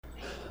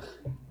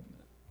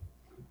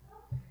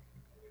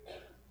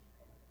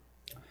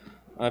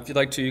If you'd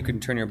like to, you can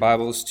turn your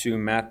Bibles to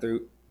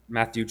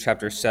Matthew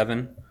chapter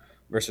 7,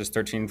 verses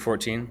 13 and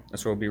 14.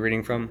 That's where we'll be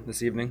reading from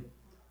this evening.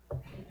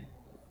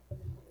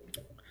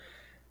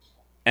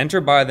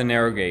 Enter by the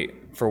narrow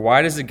gate, for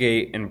wide is the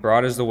gate and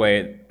broad is the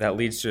way that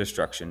leads to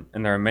destruction,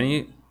 and there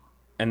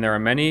are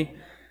many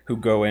who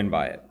go in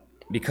by it.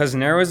 Because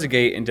narrow is the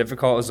gate and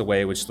difficult is the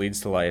way which leads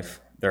to life,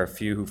 there are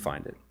few who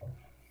find it.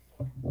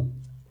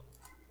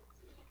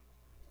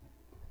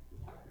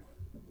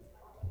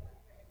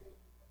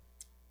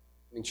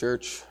 Morning,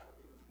 church.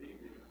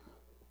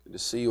 Good to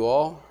see you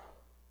all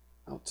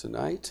out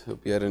tonight.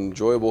 Hope you had an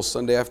enjoyable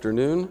Sunday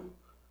afternoon.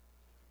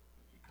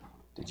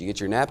 Did you get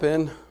your nap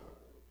in?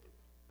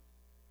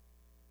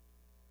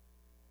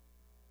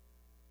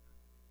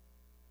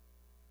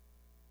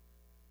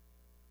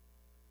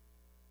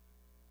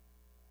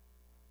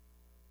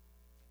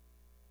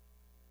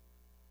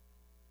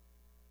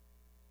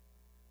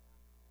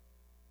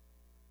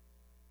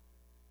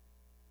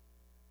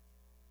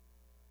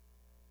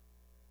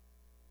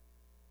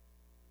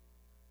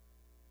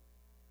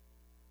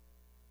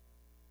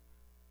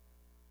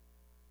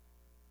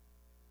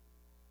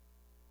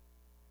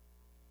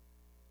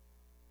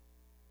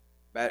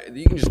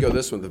 You can just go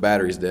this one. The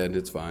battery's dead.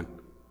 It's fine.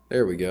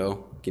 There we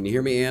go. Can you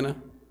hear me, Anna?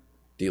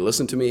 Do you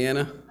listen to me,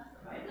 Anna?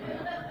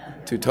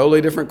 Two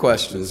totally different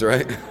questions,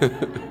 right?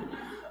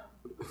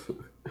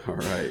 All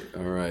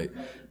right.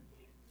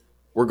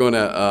 We're going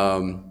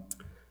to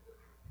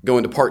go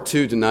into part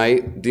 2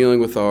 tonight, dealing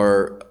with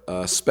our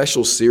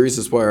special series.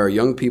 That's why our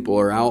young people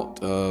are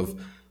out of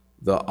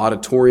the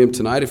auditorium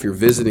tonight. If you're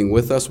visiting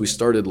with us, we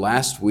started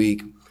last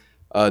week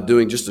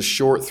doing just a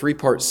short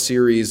 3-part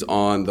series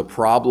on the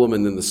problem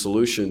and then the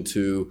solution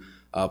to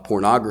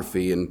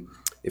pornography. And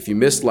if you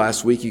missed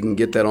last week, you can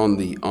get that on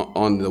the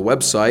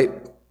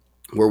website,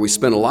 where we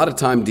spent a lot of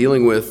time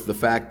dealing with the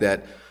fact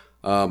that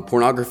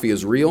pornography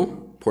is real,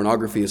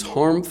 pornography is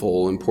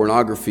harmful, and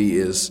pornography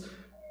is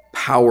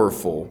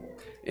powerful.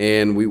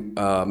 And we,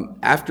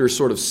 after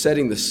sort of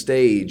setting the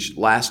stage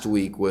last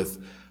week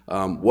with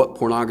what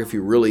pornography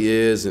really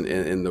is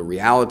and the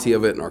reality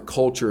of it in our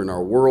culture and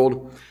our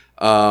world,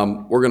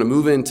 we're going to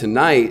move in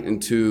tonight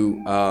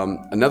into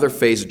another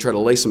phase to try to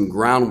lay some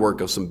groundwork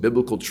of some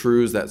biblical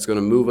truths that's going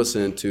to move us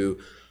into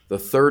the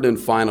third and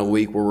final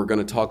week, where we're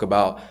going to talk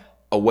about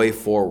a way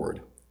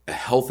forward, a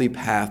healthy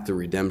path to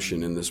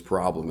redemption in this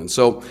problem. And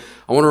so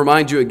I want to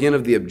remind you again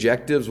of the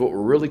objectives. What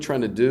we're really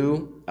trying to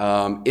do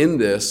in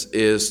this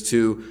is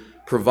to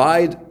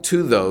provide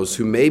to those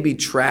who may be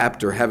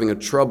trapped or having a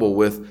trouble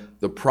with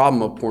the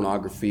problem of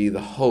pornography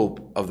the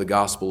hope of the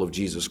gospel of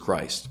Jesus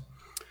Christ.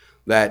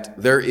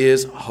 That there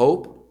is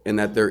hope and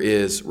that there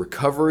is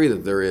recovery,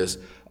 that there is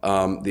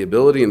the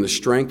ability and the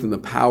strength and the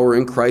power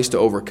in Christ to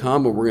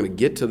overcome. And we're going to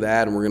get to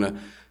that, and we're going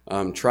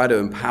to try to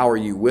empower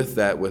you with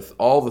that, with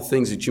all the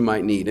things that you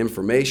might need: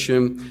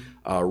 information,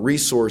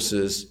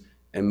 resources,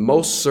 and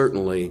most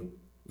certainly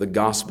the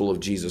gospel of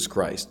Jesus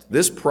Christ.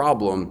 This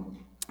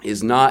problem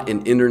is not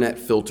an internet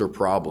filter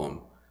problem.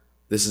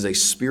 This is a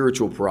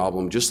spiritual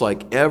problem, just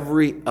like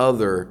every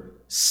other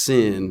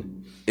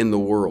sin in the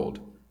world.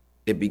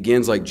 It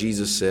begins, like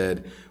Jesus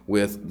said,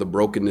 with the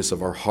brokenness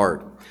of our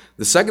heart.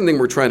 The second thing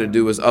we're trying to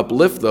do is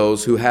uplift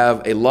those who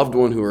have a loved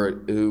one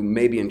who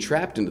may be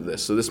entrapped into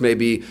this. So this may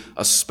be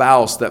a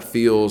spouse that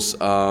feels,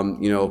 a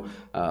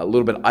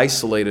little bit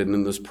isolated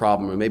in this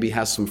problem, or maybe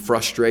has some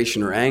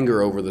frustration or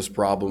anger over this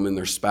problem in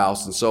their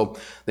spouse. And so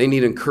they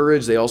need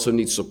encouraged. They also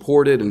need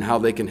supported in how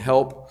they can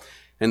help.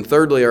 And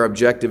thirdly, our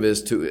objective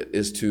is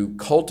to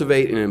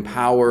cultivate and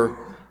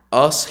empower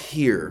us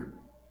here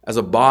as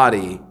a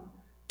body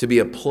to be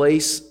a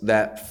place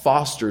that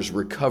fosters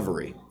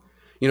recovery.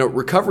 You know,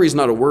 recovery is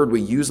not a word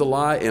we use a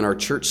lot in our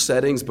church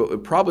settings, but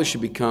it probably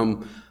should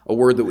become a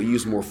word that we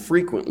use more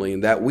frequently,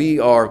 and that we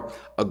are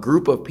a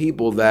group of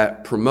people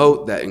that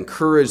promote, that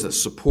encourage, that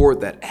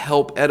support, that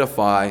help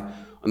edify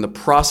on the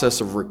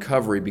process of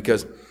recovery,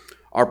 because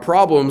our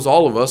problems,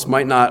 all of us,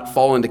 might not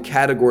fall into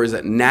categories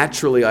that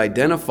naturally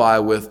identify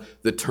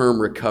with the term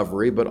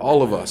recovery, but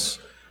all of us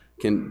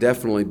can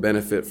definitely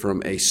benefit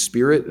from a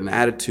spirit and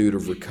attitude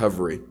of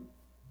recovery.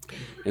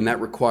 And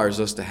that requires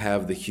us to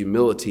have the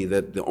humility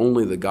that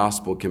only the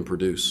gospel can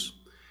produce.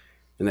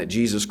 And that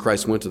Jesus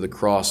Christ went to the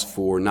cross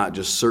for not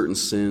just certain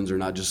sins, or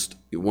not just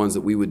ones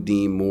that we would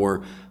deem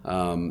more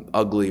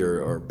ugly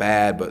or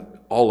bad,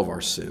 but all of our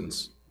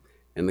sins.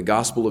 And the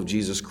gospel of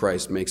Jesus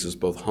Christ makes us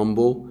both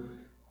humble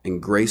and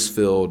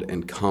grace-filled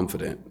and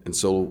confident. And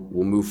so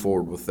we'll move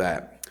forward with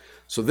that.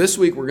 So this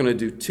week we're going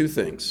to do 2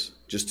 things,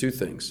 just 2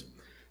 things.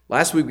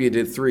 Last week we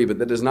did 3, but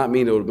that does not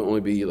mean it would only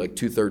be like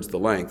 2/3 the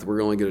length.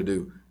 We're only going to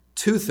do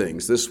 2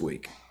 things this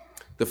week.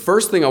 The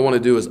first thing I want to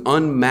do is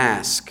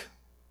unmask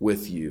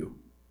with you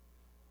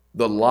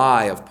the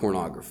lie of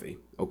pornography,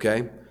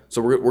 okay?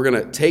 So we're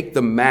going to take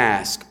the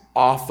mask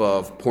off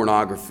of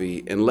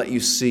pornography and let you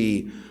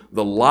see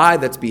the lie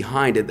that's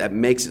behind it that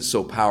makes it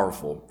so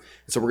powerful.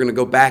 So we're going to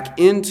go back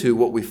into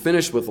what we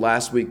finished with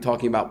last week,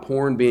 talking about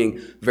porn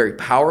being very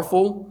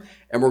powerful.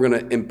 And we're going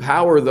to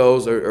empower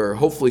those or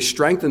hopefully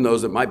strengthen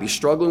those that might be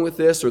struggling with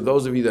this, or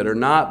those of you that are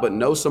not but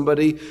know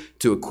somebody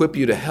to equip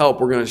you to help.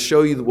 We're going to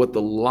show you what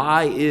the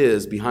lie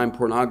is behind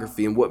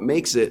pornography and what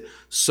makes it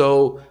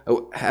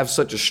have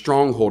such a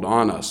stronghold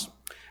on us.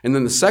 And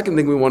then the second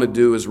thing we want to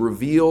do is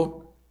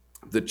reveal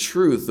the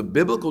truth, the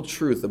biblical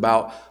truth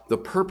about the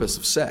purpose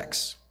of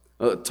sex.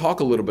 Talk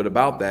a little bit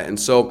about that. And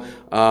so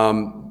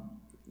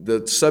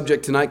the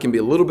subject tonight can be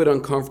a little bit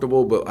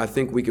uncomfortable, but I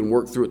think we can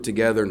work through it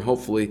together and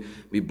hopefully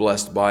be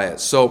blessed by it.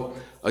 So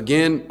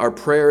again, our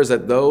prayer is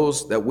that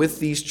those that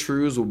with these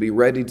truths will be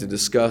ready to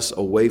discuss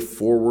a way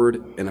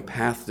forward and a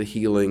path to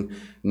healing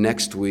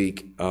next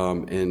week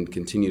and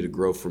continue to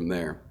grow from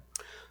there.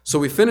 So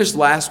we finished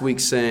last week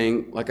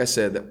saying, like I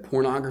said, that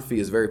pornography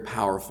is very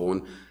powerful.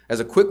 And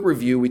as a quick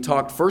review, we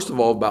talked first of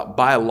all about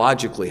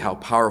biologically how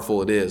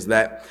powerful it is.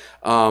 That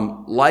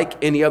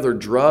like any other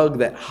drug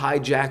that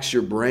hijacks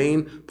your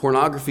brain,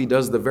 pornography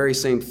does the very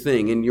same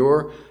thing. In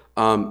your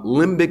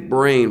limbic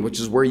brain, which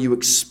is where you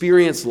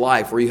experience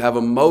life, where you have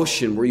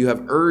emotion, where you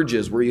have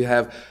urges, where you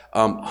have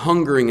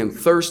hungering and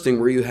thirsting,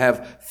 where you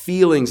have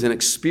feelings and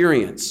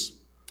experience.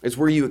 It's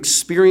where you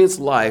experience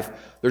life.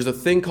 There's a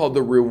thing called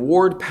the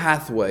reward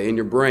pathway in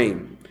your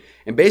brain.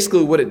 And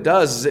basically what it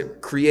does is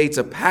it creates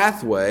a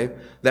pathway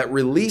that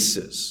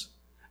releases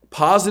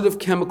positive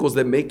chemicals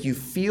that make you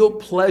feel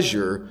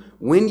pleasure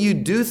when you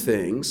do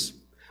things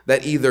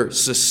that either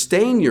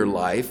sustain your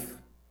life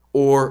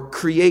or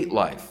create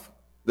life,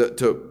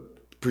 to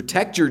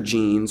protect your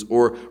genes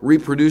or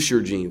reproduce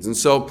your genes. And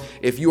so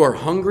if you are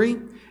hungry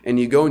and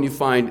you go and you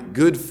find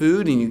good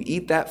food and you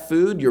eat that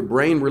food, your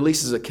brain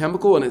releases a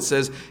chemical and it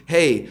says,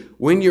 hey,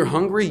 when you're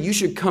hungry, you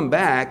should come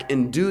back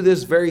and do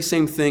this very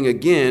same thing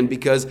again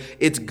because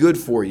it's good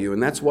for you.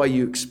 And that's why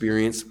you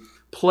experience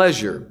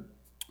pleasure.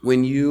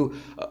 When you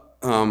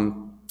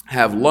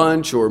have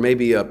lunch or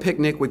maybe a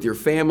picnic with your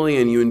family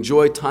and you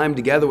enjoy time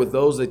together with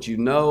those that you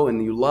know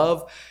and you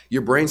love,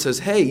 your brain says,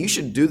 hey, you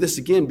should do this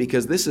again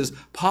because this is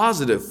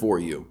positive for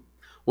you.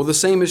 Well, the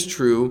same is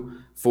true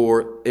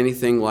for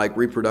anything like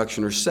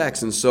reproduction or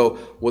sex. And so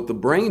what the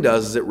brain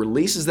does is it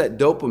releases that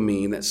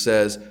dopamine that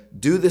says,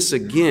 do this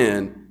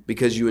again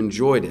because you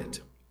enjoyed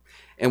it.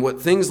 And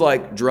what things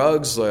like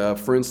drugs,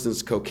 for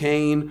instance,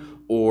 cocaine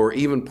or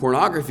even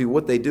pornography,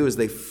 what they do is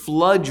they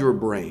flood your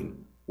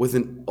brain with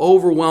an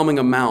overwhelming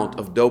amount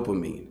of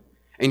dopamine.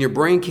 And your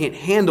brain can't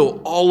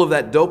handle all of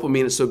that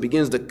dopamine, and so it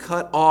begins to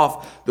cut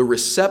off the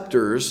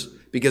receptors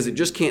because it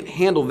just can't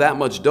handle that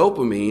much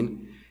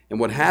dopamine. And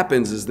what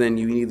happens is then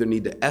you either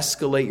need to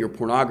escalate your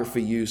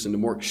pornography use into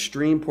more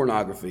extreme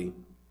pornography,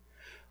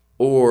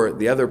 or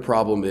the other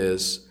problem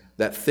is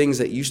that things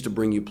that used to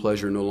bring you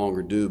pleasure no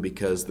longer do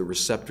because the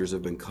receptors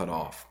have been cut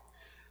off.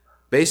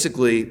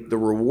 Basically, the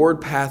reward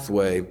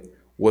pathway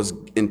was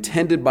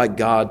intended by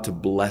God to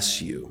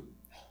bless you,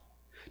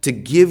 to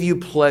give you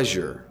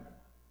pleasure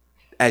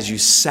as you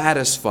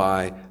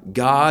satisfy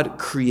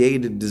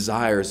God-created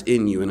desires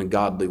in you in a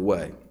godly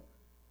way.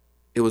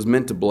 It was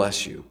meant to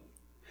bless you.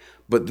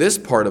 But this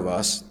part of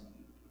us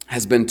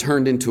has been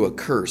turned into a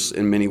curse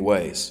in many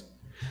ways.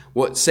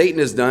 What Satan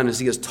has done is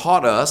he has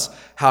taught us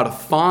how to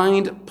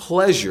find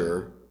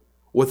pleasure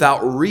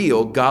without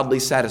real godly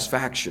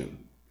satisfaction.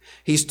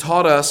 He's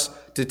taught us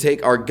to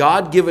take our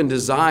God-given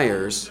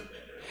desires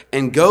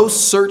and go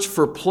search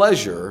for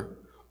pleasure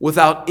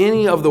without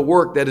any of the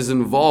work that is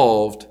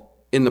involved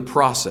in the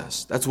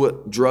process. That's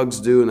what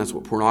drugs do, and that's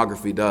what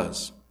pornography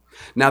does.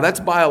 Now, that's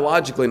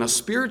biologically. Now,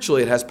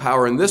 spiritually, it has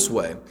power in this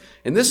way.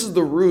 And this is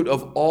the root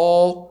of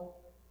all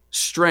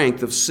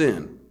strength of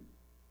sin.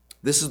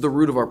 This is the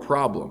root of our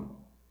problem.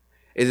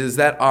 It is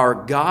that our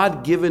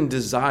God-given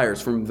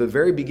desires from the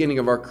very beginning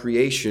of our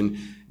creation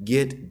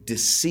get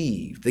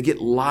deceived. They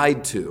get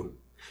lied to.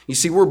 You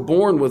see, we're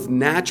born with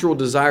natural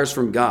desires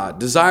from God,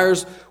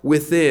 desires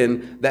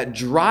within that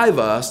drive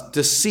us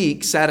to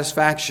seek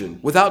satisfaction.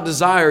 Without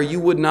desire, you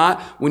would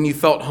not, when you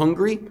felt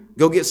hungry,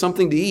 go get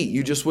something to eat.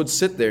 You just would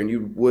sit there and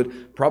you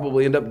would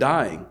probably end up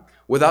dying.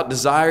 Without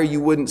desire,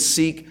 you wouldn't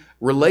seek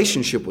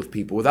relationship with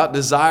people. Without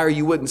desire,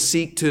 you wouldn't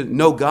seek to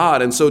know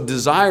God. And so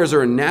desires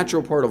are a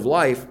natural part of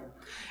life.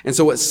 And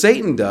so what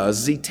Satan does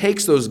is he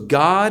takes those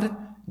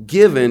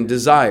God-given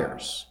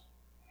desires,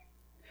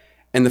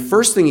 and the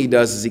first thing he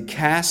does is he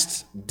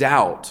casts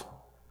doubt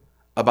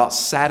about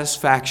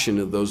satisfaction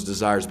of those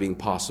desires being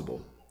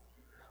possible.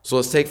 So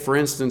let's take, for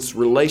instance,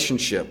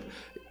 relationship.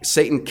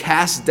 Satan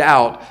casts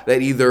doubt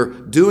that either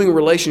doing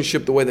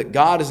relationship the way that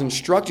God has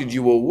instructed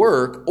you will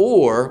work,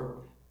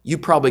 or you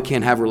probably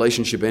can't have a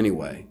relationship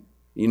anyway.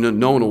 You know,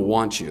 no one will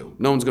want you.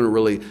 No one's going to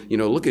really,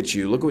 look at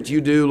you. Look what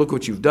you do. Look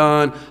what you've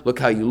done. Look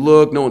how you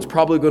look. No one's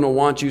probably going to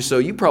want you, so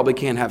you probably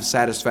can't have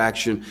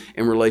satisfaction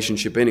in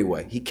relationship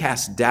anyway. He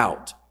casts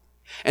doubt.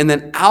 And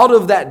then out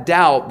of that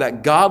doubt,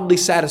 that godly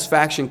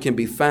satisfaction can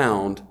be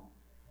found,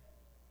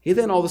 he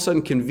then all of a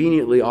sudden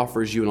conveniently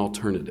offers you an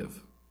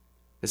alternative.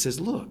 It says,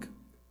 look,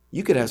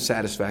 you could have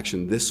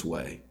satisfaction this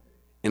way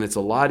And it's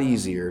a lot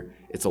easier,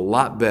 it's a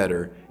lot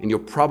better, and you'll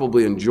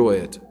probably enjoy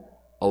it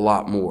a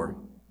lot more.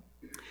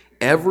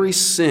 Every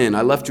sin,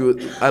 I left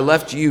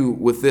you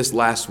with this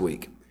last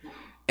week.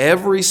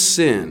 Every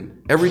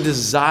sin, every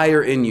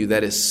desire in you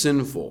that is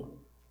sinful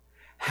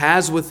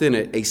has within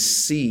it a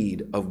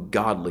seed of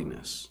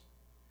godliness.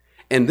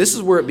 And this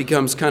is where it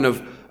becomes kind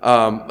of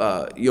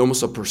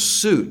almost a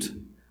pursuit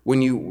when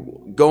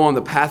you go on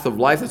the path of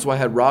life. That's why I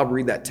had Rob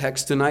read that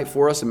text tonight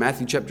for us in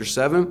Matthew chapter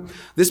 7.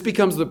 This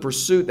becomes the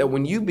pursuit that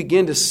when you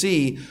begin to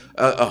see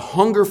a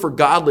hunger for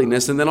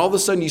godliness, and then all of a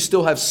sudden you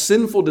still have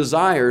sinful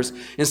desires,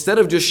 instead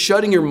of just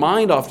shutting your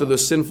mind off to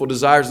those sinful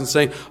desires and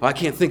saying, oh, I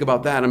can't think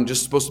about that, I'm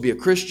just supposed to be a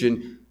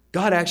Christian,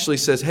 God actually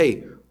says,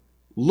 hey,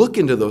 look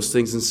into those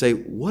things and say,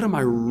 what am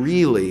I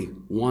really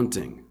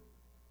wanting?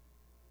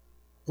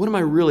 What am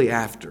I really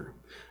after?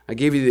 I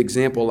gave you the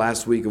example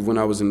last week of when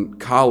I was in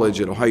college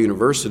at Ohio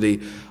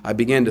University. I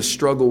began to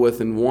struggle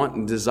with and want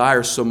and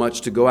desire so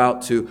much to go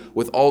out to,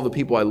 with all the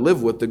people I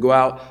live with, to go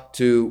out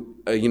to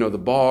the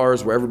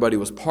bars where everybody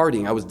was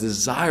partying. I was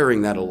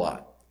desiring that a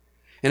lot.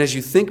 And as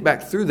you think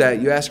back through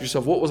that, you ask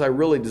yourself, what was I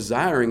really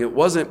desiring? It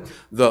wasn't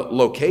the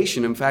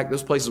location. In fact,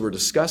 those places were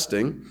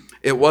disgusting.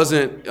 It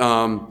wasn't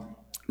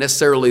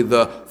necessarily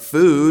the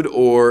food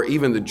or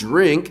even the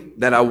drink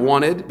that I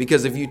wanted,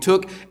 because if you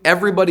took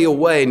everybody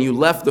away and you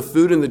left the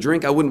food and the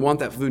drink, I wouldn't want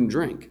that food and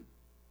drink.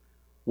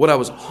 What I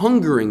was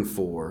hungering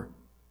for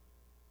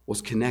was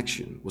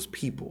connection, was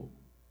people,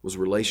 was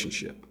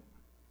relationship.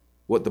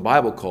 What the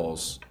Bible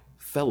calls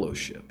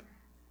fellowship,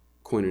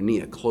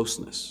 koinonia,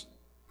 closeness.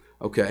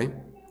 Okay?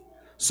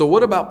 So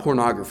what about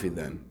pornography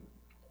then?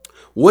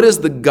 What is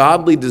the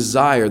godly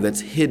desire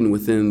that's hidden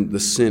within the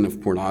sin of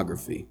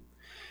pornography?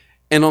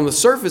 And on the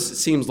surface, it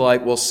seems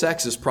like, well,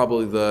 sex is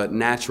probably the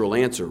natural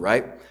answer,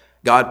 right?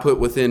 God put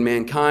within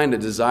mankind a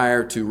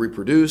desire to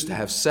reproduce, to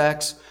have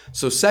sex.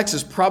 So sex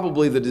is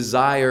probably the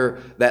desire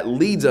that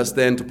leads us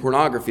then to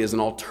pornography as an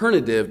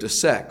alternative to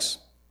sex.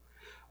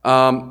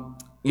 I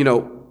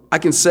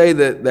can say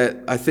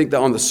that I think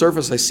that on the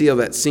surface, I see how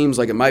that seems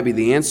like it might be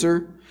the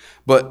answer,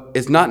 but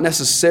it's not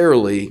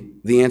necessarily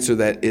the answer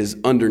that is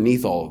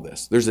underneath all of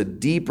this. There's a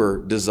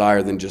deeper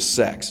desire than just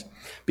sex.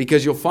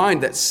 Because you'll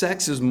find that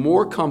sex is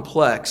more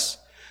complex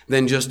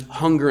than just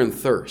hunger and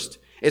thirst.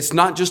 It's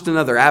not just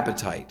another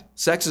appetite.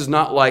 Sex is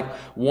not like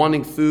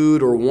wanting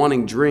food or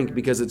wanting drink,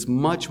 because it's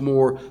much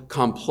more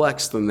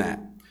complex than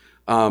that.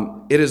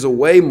 It's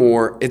way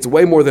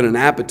more than an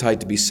appetite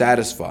to be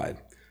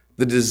satisfied.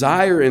 The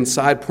desire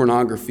inside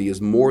pornography is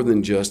more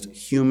than just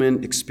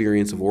human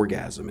experience of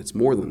orgasm. It's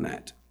more than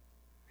that.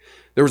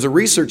 There was a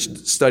research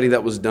study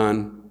that was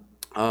done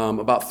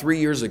about 3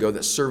 years ago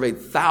that surveyed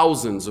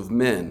thousands of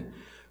men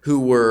who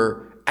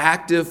were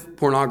active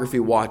pornography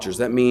watchers.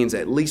 That means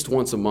at least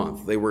once a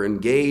month. They were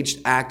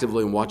engaged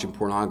actively in watching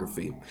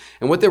pornography.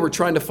 And what they were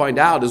trying to find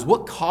out is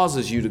what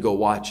causes you to go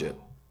watch it?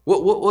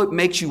 What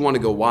makes you want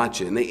to go watch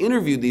it? And they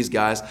interviewed these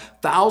guys,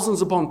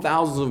 thousands upon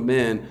thousands of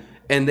men,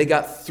 and they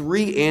got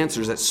 3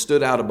 answers that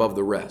stood out above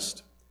the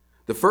rest.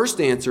 The first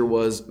answer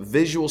was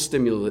visual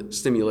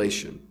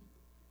stimulation.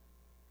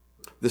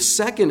 The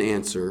second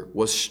answer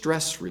was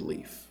stress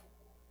relief.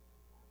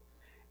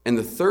 And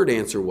the third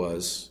answer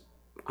was,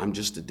 I'm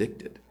just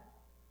addicted.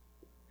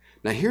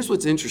 Now, here's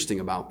what's interesting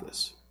about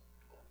this.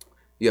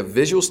 You have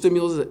visual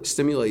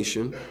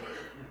stimulation,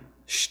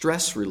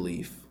 stress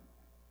relief,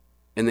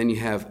 and then you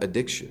have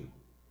addiction.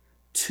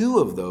 2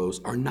 of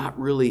those are not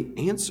really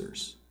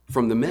answers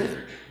from the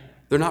men.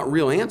 They're not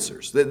real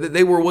answers.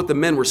 They were what the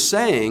men were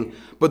saying,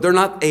 but they're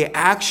not an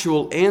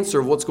actual answer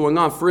of what's going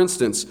on. For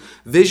instance,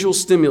 visual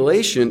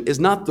stimulation is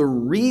not the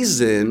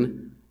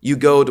reason you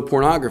go to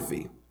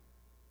pornography.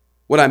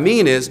 What I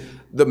mean is,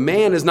 the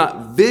man is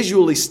not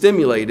visually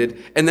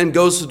stimulated and then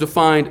goes to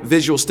find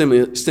visual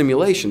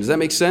stimulation. Does that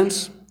make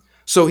sense?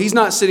 So he's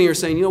not sitting here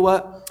saying, you know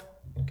what,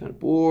 I'm kind of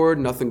bored,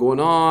 nothing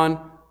going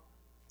on,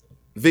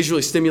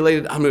 visually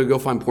stimulated, I'm going to go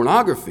find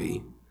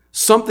pornography.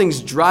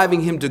 Something's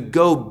driving him to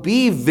go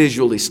be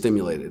visually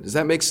stimulated. Does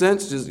that make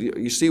sense?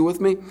 You see with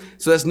me?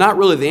 So that's not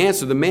really the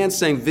answer. The man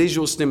saying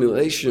visual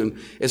stimulation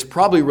is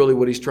probably really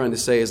what he's trying to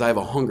say is, I have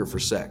a hunger for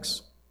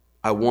sex.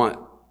 I want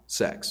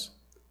sex.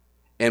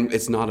 And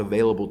it's not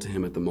available to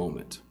him at the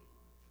moment.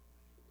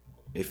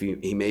 If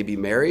he may be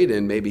married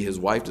and maybe his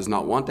wife does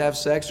not want to have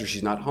sex, or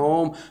she's not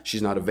home,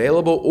 she's not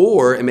available,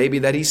 or it may be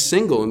that he's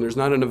single and there's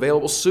not an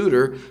available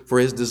suitor for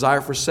his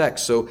desire for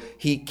sex. So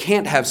he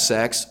can't have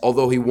sex,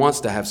 although he wants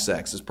to have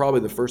sex, is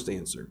probably the first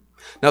answer.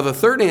 Now, the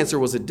third answer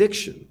was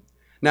addiction.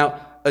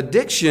 Now,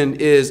 addiction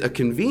is a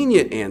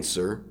convenient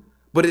answer,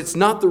 but it's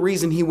not the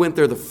reason he went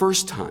there the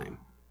first time.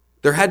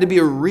 There had to be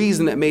a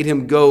reason that made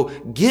him go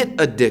get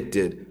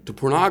addicted to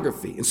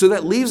pornography. And so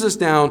that leaves us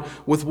down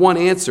with one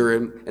answer,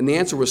 and the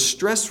answer was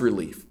stress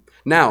relief.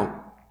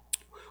 Now,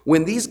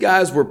 when these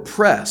guys were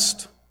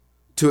pressed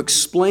to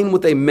explain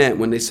what they meant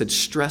when they said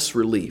stress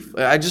relief,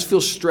 I just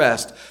feel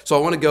stressed, so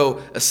I want to go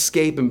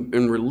escape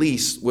and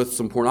release with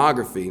some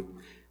pornography.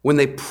 When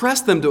they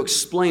pressed them to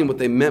explain what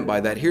they meant by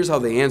that, here's how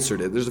they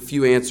answered it. There's a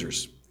few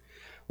answers.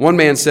 One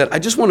man said, I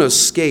just want to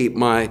escape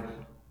my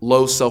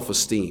low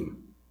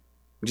self-esteem.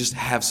 Just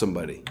have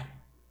somebody.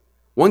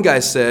 One guy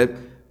said,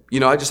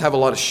 I just have a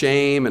lot of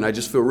shame and I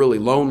just feel really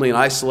lonely and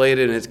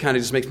isolated, and it kind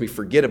of just makes me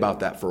forget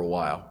about that for a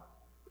while.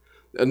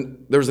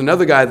 And there's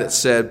another guy that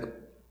said,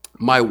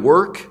 my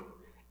work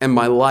and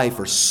my life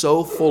are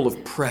so full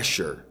of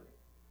pressure.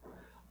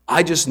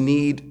 I just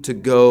need to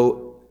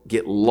go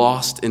get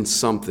lost in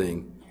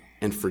something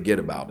and forget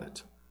about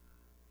it.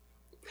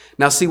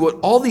 Now, see, what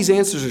all these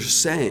answers are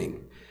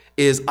saying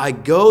is I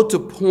go to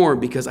porn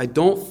because I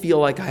don't feel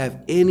like I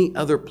have any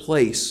other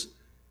place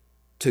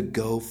to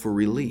go for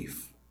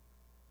relief.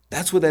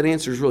 That's what that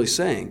answer is really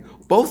saying.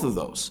 Both of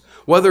those.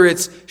 Whether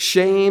it's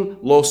shame,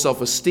 low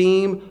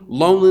self-esteem,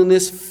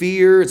 loneliness,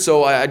 fear, and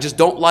so I just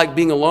don't like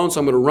being alone, so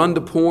I'm going to run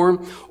to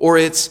porn. Or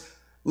it's,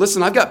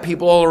 listen, I've got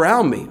people all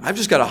around me. I've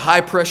just got a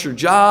high-pressure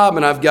job,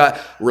 and I've got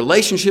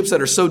relationships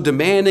that are so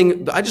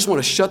demanding. I just want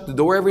to shut the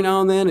door every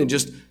now and then and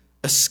just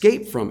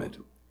escape from it.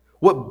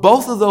 What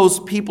both of those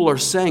people are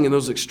saying in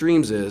those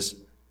extremes is,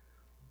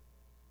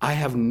 I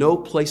have no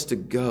place to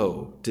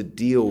go to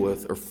deal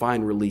with or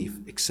find relief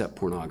except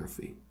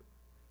pornography.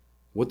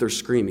 What they're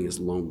screaming is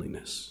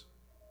loneliness.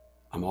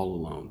 I'm all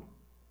alone.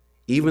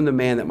 Even the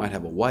man that might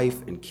have a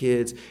wife and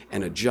kids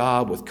and a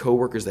job with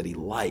coworkers that he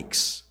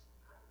likes,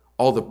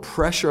 all the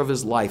pressure of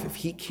his life, if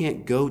he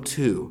can't go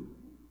to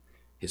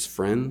his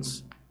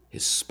friends,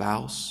 his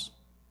spouse,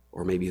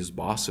 or maybe his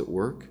boss at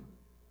work,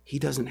 he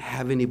doesn't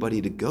have anybody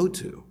to go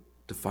to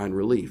find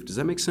relief. Does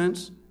that make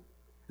sense?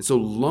 And so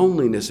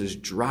loneliness is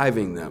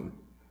driving them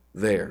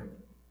there.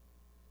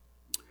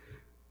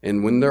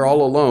 And when they're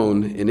all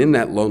alone, and in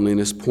that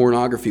loneliness,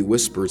 pornography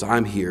whispers,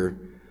 I'm here,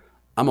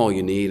 I'm all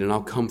you need, and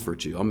I'll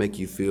comfort you. I'll make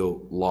you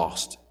feel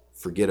lost.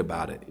 Forget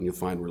about it, and you'll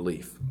find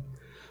relief.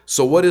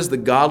 So what is the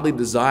godly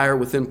desire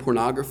within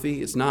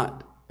pornography? It's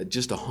not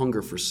just a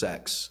hunger for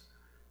sex.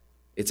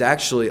 It's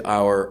actually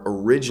our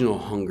original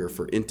hunger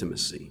for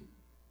intimacy.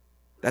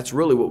 That's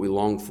really what we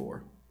long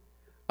for.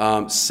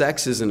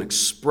 Sex is an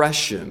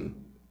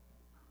expression,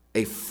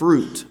 a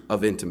fruit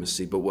of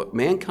intimacy, but what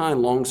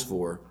mankind longs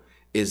for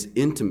is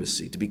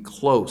intimacy, to be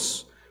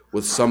close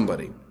with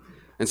somebody.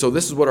 And so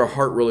this is what our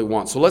heart really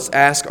wants. So let's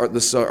ask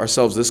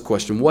ourselves this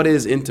question: what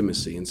is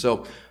intimacy? And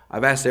so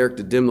I've asked Eric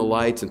to dim the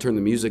lights and turn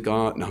the music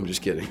on. No, I'm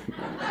just kidding.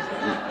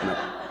 No,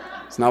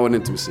 it's not what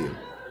intimacy is.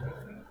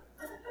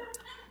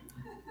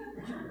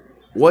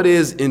 What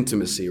is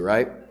intimacy,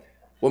 right?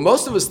 What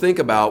most of us think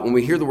about when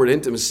we hear the word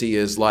intimacy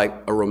is like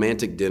a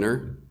romantic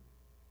dinner.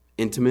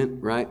 Intimate,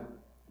 right?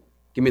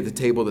 Give me the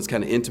table that's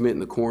kind of intimate in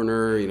the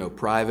corner,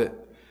 private.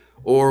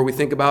 Or we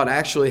think about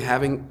actually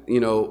having,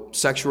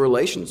 sexual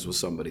relations with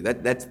somebody.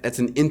 That's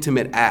an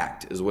intimate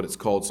act is what it's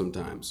called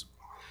sometimes.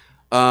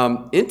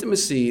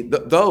 Intimacy,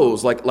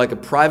 those, like a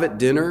private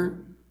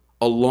dinner,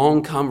 a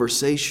long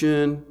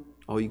conversation,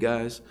 all you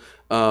guys,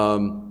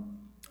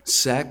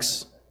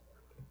 sex,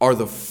 are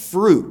the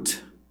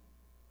fruit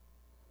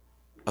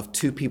of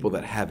two people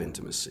that have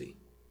intimacy.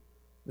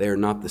 They are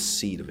not the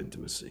seed of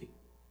intimacy.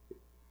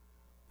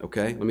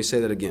 Okay? Let me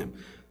say that again.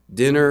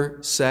 Dinner,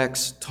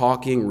 sex,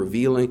 talking,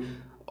 revealing,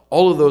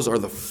 all of those are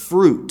the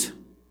fruit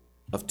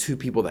of two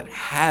people that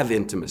have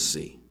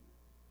intimacy.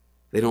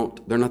 They're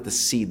not the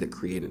seed that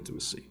create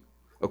intimacy.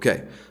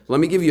 Okay, let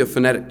me give you a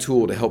phonetic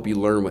tool to help you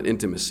learn what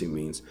intimacy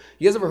means.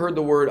 You guys ever heard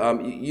the word,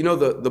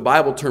 the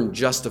Bible term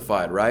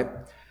justified, right?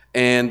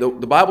 And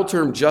the Bible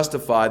term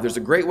justified, there's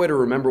a great way to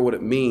remember what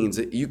it means.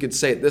 You could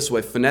say it this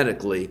way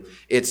phonetically.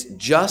 It's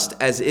just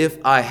as if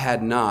I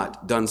had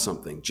not done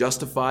something.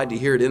 Justified, do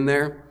you hear it in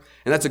there?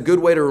 And that's a good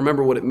way to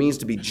remember what it means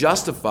to be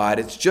justified.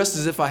 It's just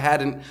as if I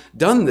hadn't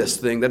done this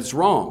thing that it's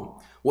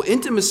wrong. Well,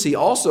 intimacy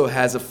also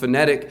has a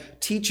phonetic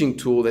teaching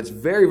tool that's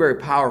very, very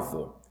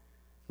powerful.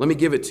 Let me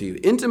give it to you.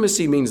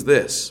 Intimacy means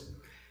this: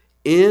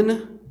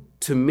 in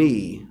to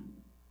me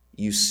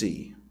you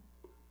see.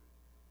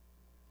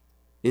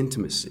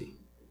 Intimacy.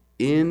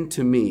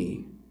 Into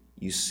me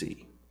you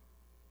see.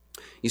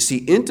 You see,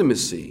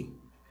 intimacy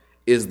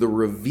is the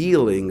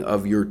revealing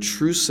of your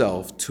true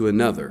self to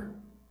another.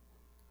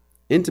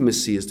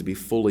 Intimacy is to be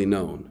fully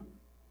known.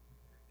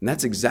 And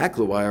that's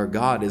exactly why our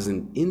God is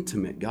an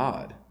intimate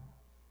God,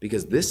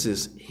 because this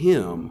is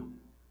Him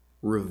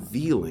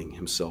revealing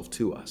Himself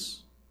to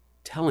us,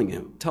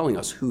 telling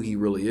us who He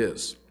really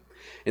is.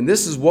 And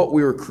this is what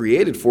we were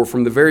created for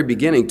from the very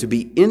beginning, to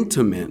be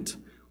intimate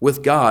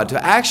with God,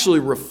 to actually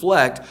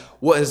reflect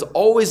what has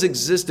always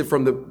existed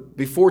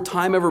before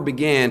time ever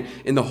began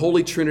in the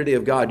Holy Trinity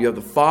of God. You have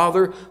the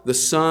Father, the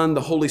Son,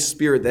 the Holy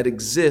Spirit that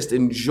exist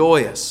in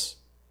joyous,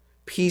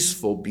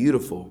 peaceful,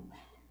 beautiful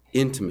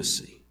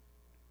intimacy.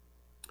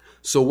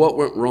 So what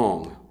went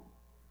wrong?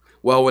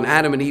 Well, when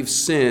Adam and Eve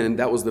sinned,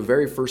 that was the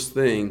very first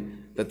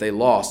thing that they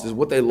lost.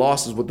 What they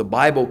lost is what the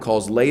Bible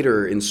calls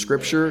later in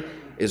Scripture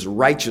is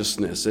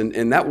righteousness.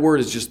 And that word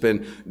has just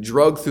been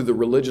drugged through the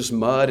religious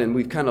mud, and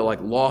we've kind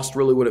of lost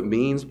really what it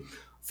means.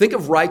 Think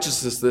of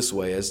righteousness this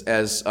way, as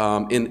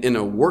in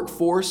a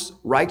workforce,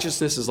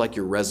 righteousness is like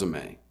your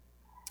resume.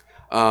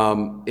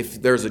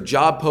 If there's a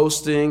job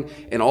posting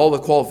and all the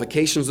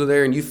qualifications are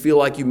there and you feel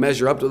like you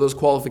measure up to those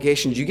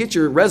qualifications, you get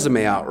your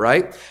resume out,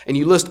 right? And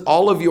you list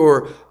all of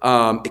your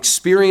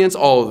experience,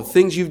 all of the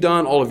things you've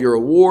done, all of your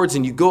awards,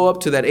 and you go up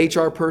to that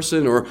HR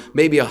person or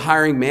maybe a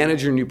hiring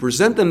manager and you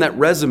present them that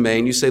resume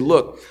and you say,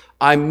 look,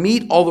 I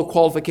meet all the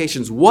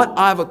qualifications. What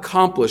I've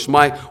accomplished,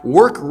 my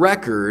work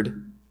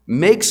record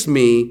makes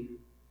me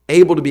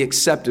able to be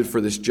accepted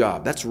for this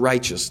job. That's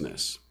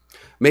righteousness.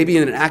 Maybe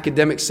in an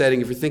academic setting,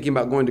 if you're thinking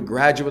about going to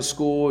graduate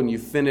school and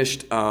you've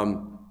finished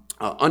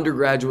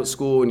undergraduate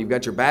school and you've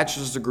got your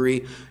bachelor's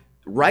degree,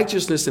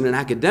 righteousness in an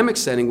academic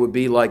setting would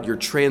be like your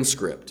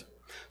transcript.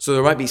 So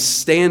there might be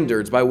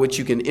standards by which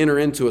you can enter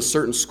into a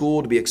certain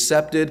school to be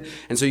accepted.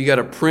 And so you got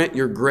to print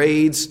your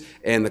grades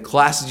and the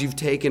classes you've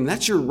taken.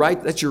 That's your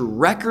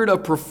record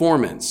of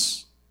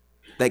performance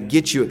that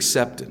gets you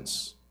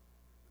acceptance.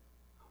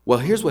 Well,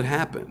 here's what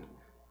happened.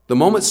 The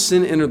moment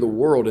sin entered the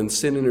world and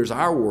sin enters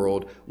our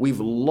world,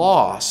 we've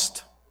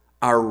lost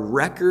our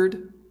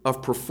record of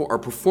our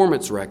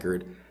performance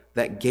record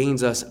that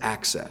gains us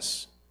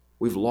access.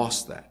 We've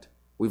lost that.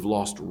 We've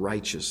lost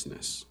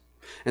righteousness.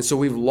 And so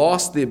we've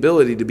lost the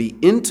ability to be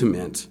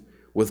intimate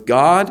with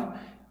God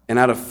and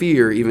out of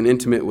fear, even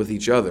intimate with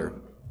each other.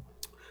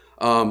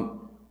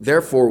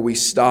 Therefore, we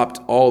stopped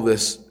all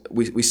this.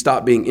 We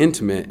stopped being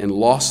intimate and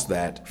lost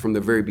that from the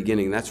very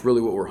beginning. That's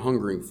really what we're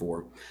hungering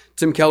for.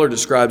 Tim Keller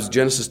describes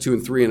Genesis 2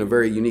 and 3 in a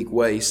very unique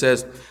way. He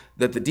says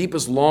that the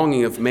deepest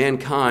longing of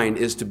mankind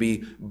is to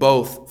be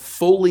both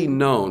fully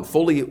known,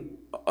 fully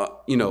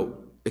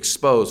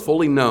exposed,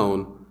 fully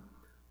known,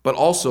 but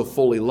also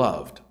fully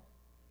loved.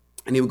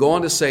 And he would go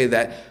on to say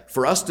that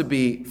for us to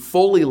be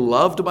fully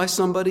loved by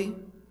somebody,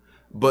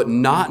 but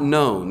not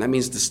known, that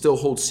means to still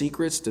hold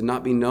secrets, to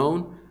not be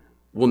known,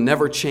 will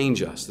never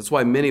change us. That's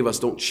why many of us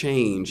don't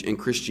change in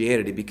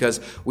Christianity,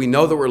 because we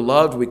know that we're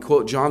loved. We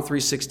quote John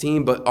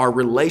 3:16, but our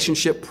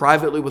relationship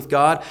privately with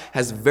God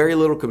has very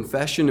little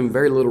confession and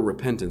very little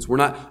repentance. We're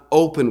not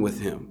open with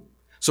him.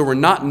 So we're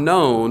not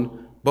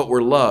known, but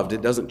we're loved.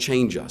 It doesn't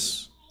change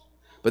us.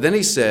 But then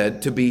he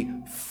said to be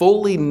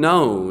fully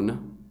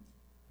known,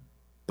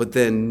 but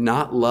then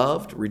not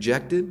loved,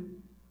 rejected,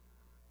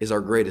 is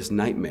our greatest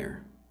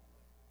nightmare.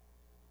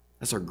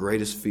 That's our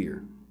greatest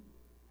fear.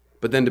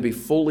 But then to be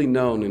fully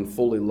known and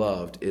fully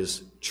loved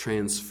is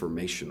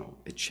transformational.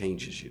 It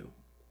changes you.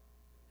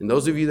 And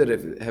those of you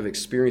that have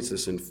experienced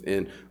this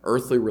in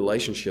earthly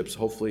relationships,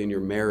 hopefully in your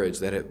marriage,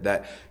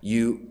 that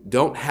you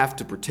don't have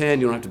to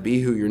pretend, you don't have to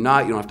be who you're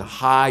not, you don't have to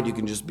hide, you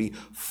can just be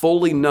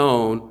fully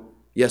known,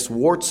 yes,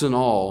 warts and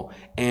all,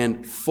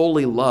 and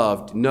fully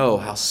loved, know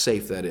how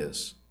safe that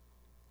is,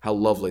 how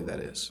lovely that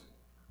is.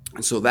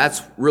 And so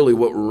that's really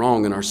what we're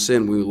wrong in our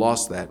sin. We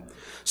lost that.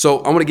 So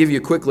I'm going to give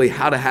you quickly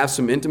how to have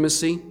some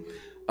intimacy.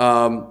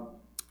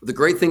 The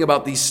great thing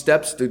about these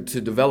steps to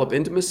develop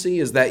intimacy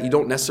is that you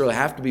don't necessarily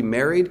have to be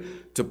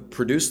married to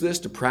produce this,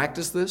 to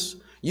practice this.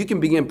 You can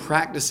begin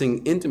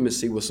practicing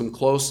intimacy with some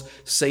close,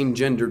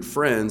 same-gendered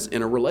friends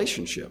in a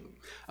relationship.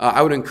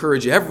 I would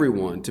encourage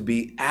everyone to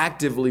be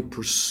actively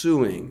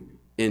pursuing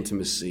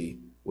intimacy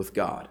with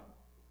God.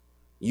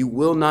 You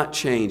will not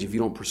change if you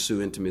don't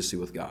pursue intimacy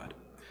with God.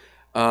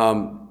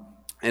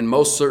 And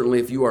most certainly,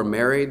 if you are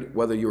married,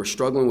 whether you are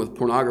struggling with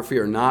pornography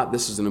or not,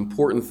 this is an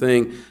important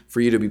thing for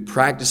you to be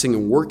practicing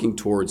and working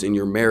towards in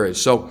your marriage.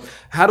 So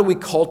how do we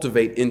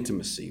cultivate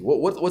intimacy?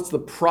 What's the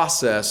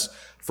process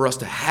for us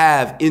to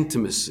have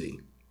intimacy?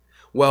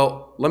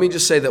 Well, let me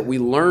just say that we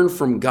learn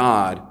from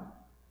God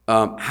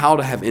how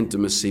to have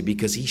intimacy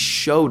because he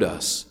showed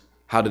us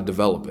how to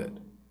develop it.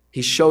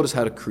 He showed us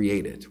how to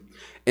create it.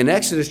 In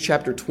Exodus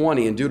chapter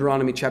 20 and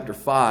Deuteronomy chapter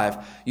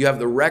 5, you have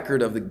the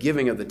record of the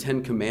giving of the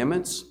 10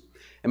 Commandments.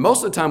 And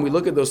most of the time we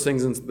look at those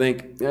things and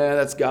think,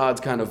 that's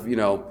God's kind of,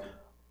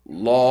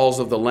 laws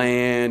of the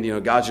land.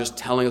 God's just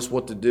telling us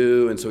what to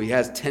do. And so he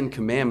has 10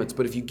 commandments.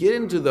 But if you get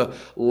into the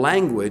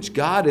language,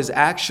 God is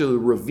actually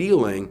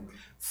revealing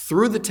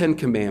through the 10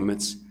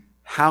 commandments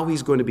how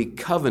he's going to be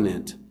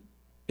covenant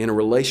in a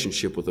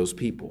relationship with those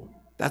people.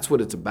 That's what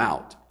it's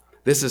about.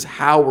 This is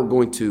how we're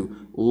going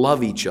to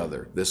love each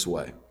other this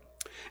way.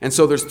 And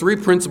so there's 3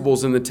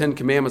 principles in the 10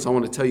 commandments I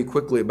want to tell you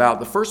quickly about.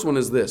 The first one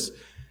is this.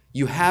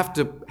 You have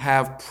to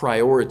have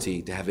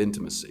priority to have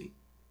intimacy.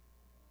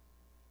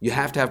 You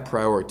have to have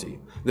priority.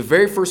 The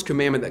very first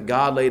commandment that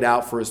God laid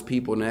out for his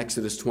people in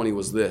Exodus 20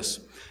 was this: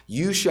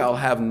 you shall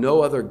have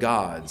no other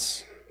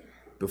gods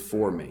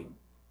before me.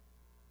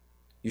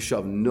 You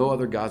shall have no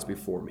other gods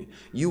before me.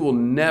 You will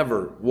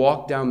never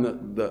walk down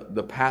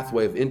the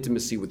pathway of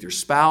intimacy with your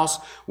spouse,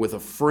 with a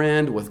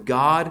friend, with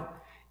God,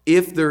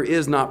 if there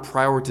is not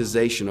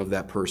prioritization of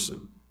that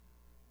person.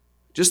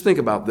 Just think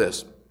about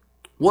this.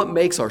 What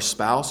makes our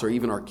spouse or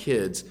even our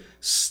kids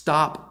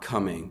stop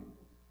coming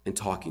and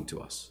talking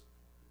to us?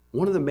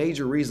 One of the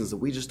major reasons that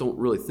we just don't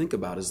really think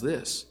about is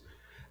this,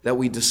 that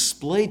we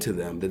display to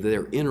them that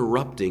they're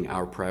interrupting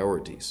our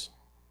priorities.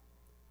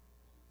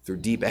 Through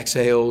deep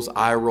exhales,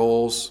 eye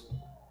rolls,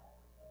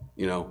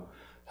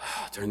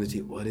 turn the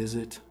TV, what is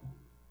it?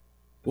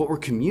 what we're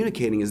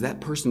communicating is that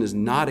person is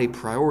not a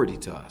priority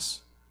to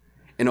us.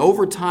 And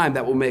over time,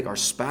 that will make our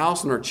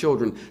spouse and our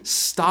children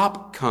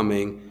stop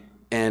coming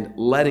and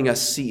letting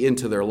us see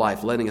into their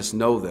life, letting us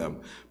know them.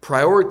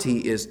 Priority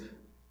is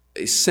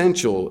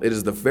essential. It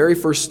is the very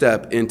first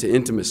step into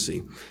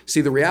intimacy.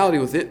 See, the reality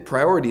with it,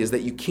 priority is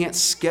that you can't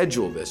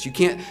schedule this. You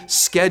can't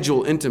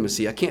schedule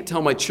intimacy. I can't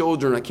tell my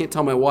children, I can't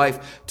tell my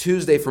wife,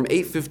 Tuesday from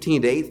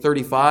 8:15 to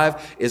 8:35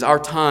 is our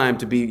time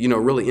to be,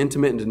 really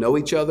intimate and to know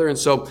each other. And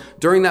so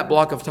during that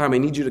block of time, I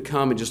need you to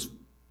come and just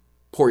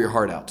pour your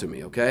heart out to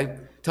me, okay?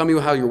 Tell me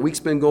how your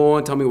week's been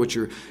going. Tell me what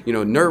you're,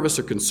 nervous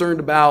or concerned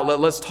about.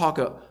 Let's talk.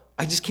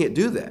 I just can't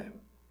do that.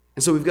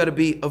 And so we've got to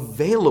be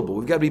available.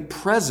 We've got to be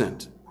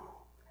present.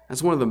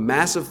 That's one of the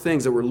massive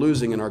things that we're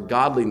losing in our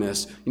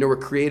godliness. We're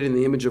created in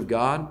the image of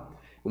God.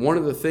 And one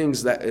of the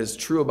things that is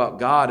true about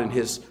God and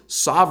his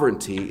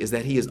sovereignty is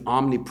that he is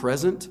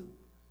omnipresent.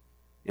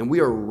 And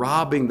we are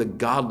robbing the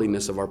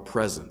godliness of our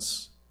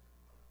presence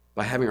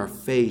by having our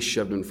face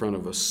shoved in front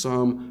of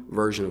some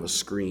version of a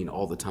screen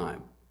all the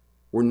time.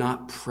 We're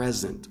not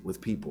present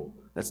with people.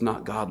 That's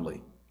not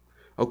godly.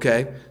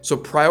 Okay, so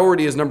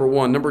priority is number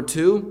one. Number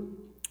two,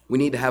 we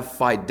need to have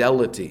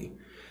fidelity.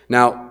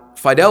 Now,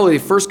 fidelity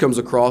first comes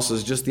across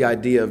as just the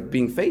idea of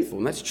being faithful,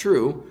 and that's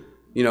true.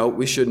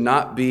 We should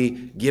not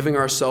be giving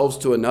ourselves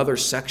to another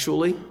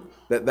sexually.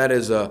 That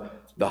is the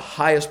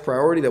highest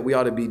priority that we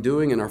ought to be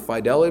doing in our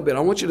fidelity. But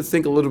I want you to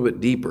think a little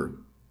bit deeper.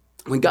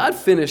 When God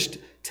finished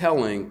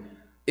telling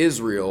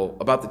Israel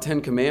about the Ten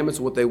Commandments,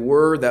 what they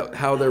were,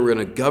 how they were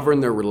going to govern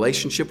their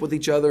relationship with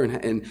each other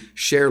and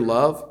share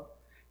love,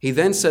 he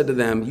then said to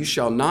them, "You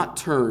shall not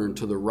turn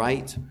to the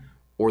right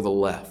or the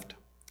left."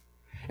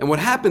 And what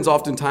happens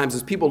oftentimes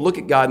is people look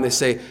at God and they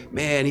say,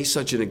 "Man, he's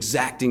such an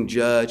exacting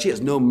judge. He has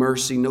no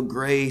mercy, no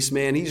grace,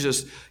 man. He's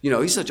just,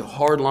 he's such a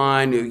hard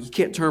line. You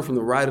can't turn from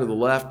the right or the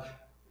left."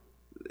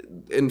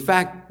 In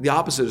fact, the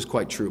opposite is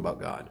quite true about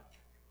God.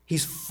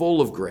 He's full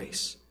of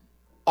grace,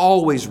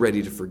 always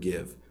ready to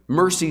forgive.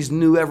 Mercies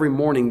new every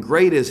morning.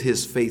 Great is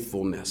his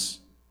faithfulness.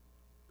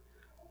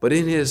 But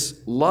in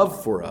his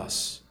love for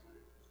us,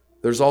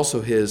 there's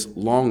also his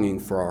longing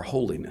for our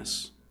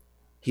holiness.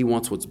 He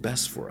wants what's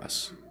best for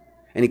us.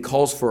 And he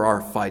calls for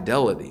our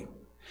fidelity.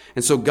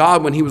 And so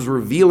God, when he was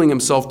revealing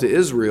himself to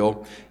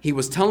Israel, he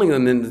was telling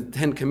them in the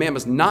Ten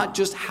Commandments not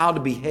just how to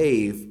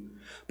behave,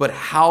 but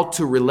how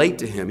to relate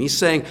to him. He's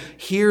saying,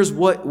 here's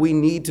what we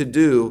need to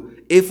do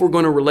if we're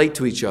going to relate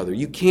to each other.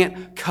 You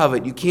can't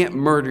covet, you can't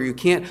murder, you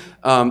can't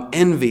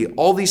envy.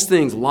 All these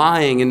things,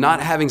 lying and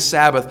not having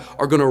Sabbath,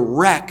 are going to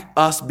wreck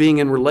us being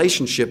in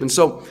relationship. And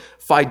so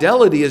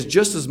fidelity is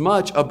just as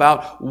much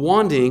about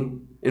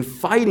wanting and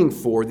fighting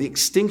for the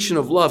extinction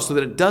of love so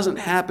that it doesn't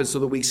happen, so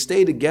that we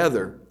stay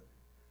together,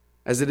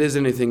 as it is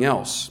anything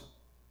else.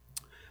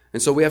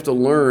 And so we have to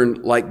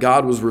learn, like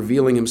God was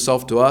revealing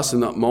himself to us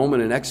in that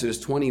moment in Exodus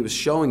 20, he was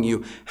showing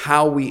you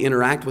how we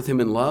interact with him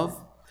in love.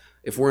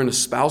 If we're in a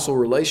spousal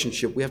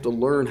relationship, we have to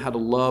learn how to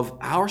love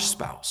our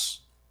spouse.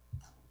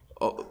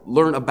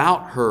 Learn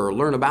about her,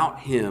 learn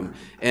about him,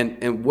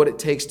 and what it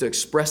takes to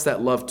express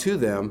that love to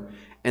them,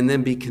 and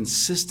then be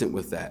consistent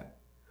with that.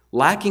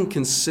 Lacking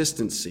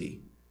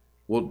consistency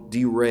will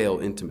derail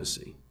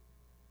intimacy.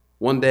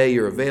 One day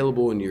you're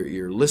available and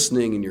you're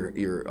listening and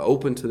you're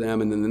open to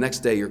them, and then the next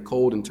day you're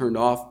cold and turned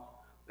off.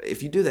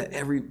 If you do that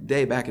every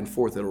day back and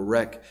forth, it'll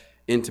wreck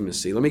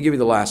intimacy. Let me give you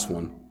the last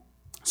one.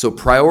 So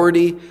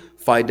priority,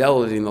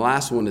 fidelity, and the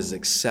last one is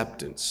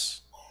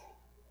acceptance.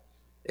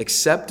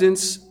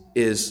 Acceptance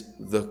is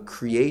the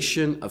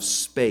creation of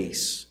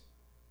space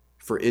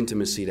for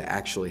intimacy to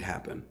actually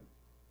happen.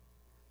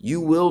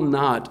 You will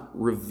not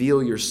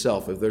reveal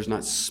yourself if there's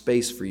not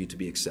space for you to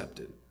be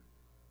accepted.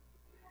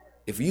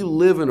 If you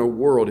live in a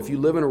world, if you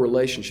live in a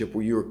relationship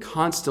where you are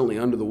constantly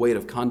under the weight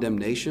of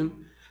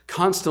condemnation,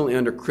 constantly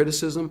under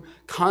criticism,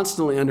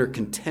 constantly under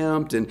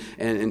contempt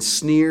and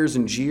sneers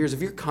and jeers,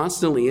 if you're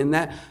constantly in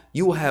that,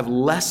 you will have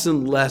less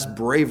and less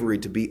bravery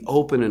to be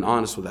open and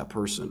honest with that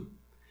person.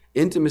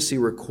 Intimacy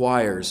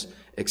requires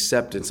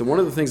acceptance. And one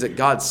of the things that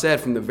God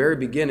said from the very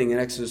beginning in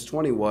Exodus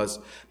 20 was,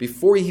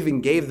 before he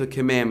even gave the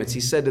commandments,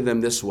 he said to them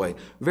this way,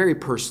 very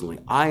personally,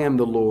 "I am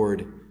the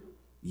Lord,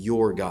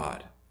 your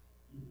God."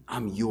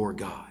 I'm your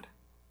God.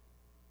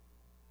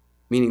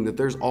 Meaning that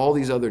there's all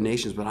these other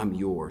nations, but I'm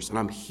yours, and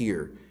I'm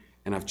here,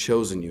 and I've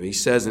chosen you. He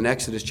says in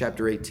Exodus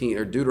chapter 18,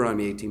 or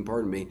Deuteronomy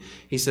 18,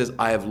 he says,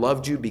 "I have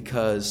loved you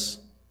because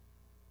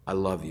I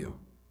love you."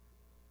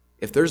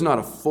 If there's not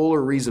a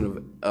fuller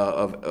reason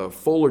of a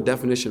fuller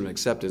definition of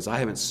acceptance, I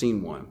haven't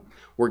seen one.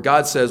 Where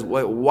God says,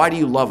 "Why do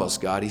you love us,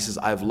 God?" He says,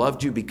 "I've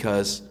loved you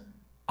because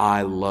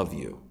I love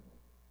you."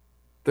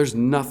 There's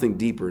nothing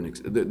deeper.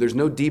 There's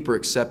no deeper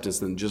acceptance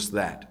than just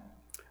that.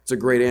 It's a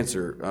great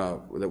answer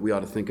that we ought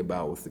to think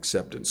about with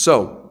acceptance.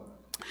 So,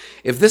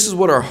 if this is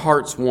what our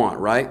hearts want,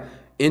 right?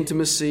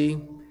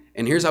 Intimacy,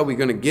 and here's how we're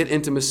going to get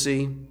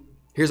intimacy.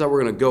 Here's how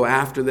we're going to go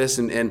after this.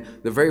 And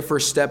the very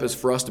first step is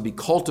for us to be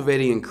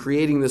cultivating and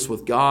creating this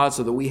with God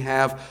so that we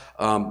have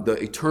the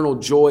eternal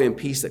joy and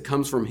peace that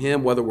comes from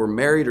Him. Whether we're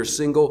married or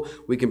single,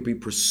 we can be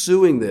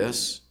pursuing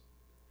this.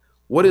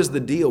 What is the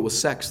deal with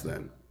sex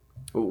then?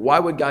 Why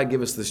would God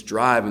give us this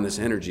drive and this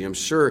energy? I'm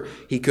sure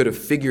He could have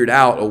figured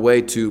out a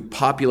way to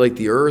populate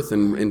the earth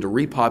and to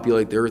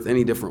repopulate the earth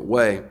any different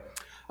way.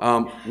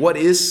 What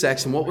is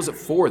sex and what was it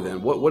for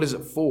then? What is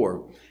it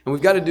for? And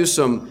we've got to do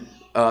some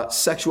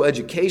sexual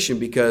education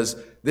because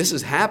this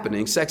is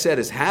happening. Sex ed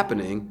is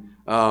happening,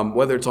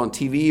 whether it's on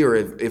TV or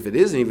if it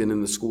isn't even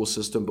in the school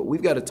system. But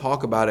we've got to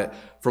talk about it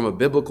from a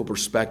biblical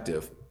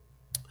perspective.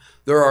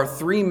 There are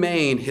three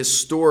main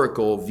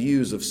historical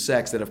views of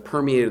sex that have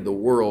permeated the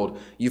world.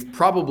 You've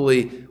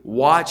probably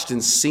watched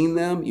and seen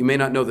them. You may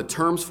not know the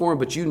terms for them,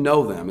 but you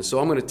know them. And so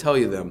I'm going to tell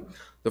you them.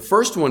 The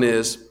first one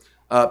is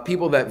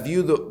people that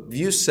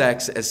view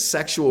sex as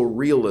sexual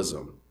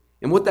realism.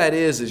 And what that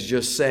is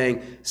just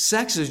saying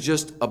sex is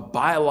just a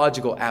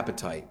biological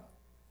appetite.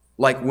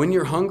 Like when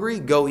you're hungry,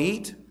 go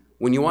eat.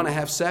 When you want to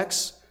have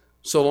sex,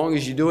 so long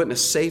as you do it in a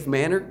safe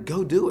manner,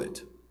 go do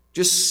it.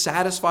 Just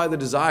satisfy the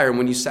desire. And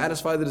when you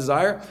satisfy the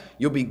desire,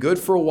 you'll be good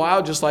for a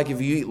while. Just like if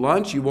you eat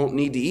lunch, you won't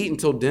need to eat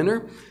until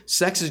dinner.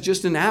 Sex is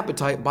just an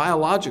appetite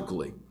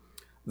biologically.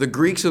 The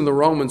Greeks and the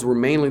Romans were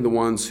mainly the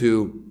ones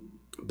who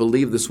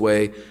believed this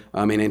way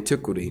in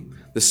antiquity.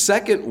 The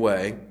second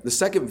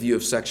view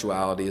of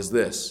sexuality is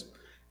this.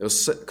 It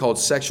was called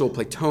sexual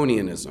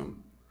Platonianism.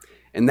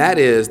 And that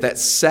is that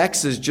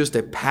sex is just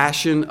a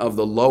passion of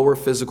the lower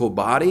physical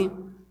body.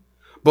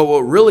 But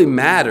what really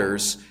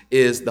matters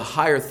is the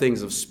higher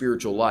things of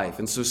spiritual life.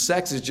 And so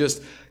sex is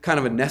just kind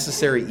of a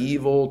necessary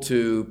evil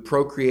to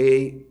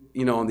procreate,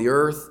 on the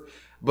earth.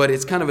 But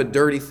it's kind of a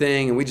dirty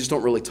thing, and we just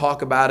don't really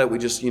talk about it. We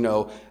just,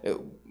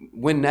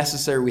 when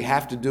necessary, we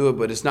have to do it,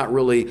 but it's not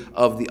really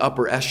of the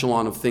upper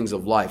echelon of things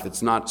of life.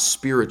 It's not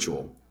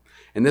spiritual.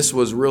 And this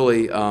was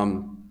really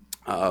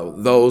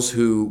those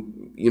who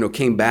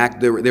came back.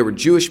 There were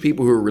Jewish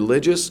people who were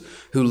religious,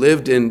 who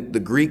lived in the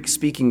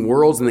Greek-speaking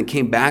worlds and then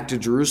came back to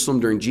Jerusalem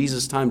during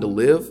Jesus' time to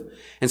live.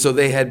 And so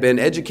they had been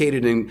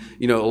educated in,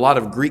 a lot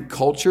of Greek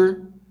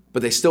culture,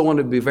 but they still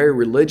wanted to be very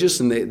religious.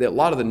 And a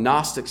lot of the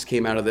Gnostics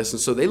came out of this. And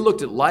so they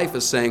looked at life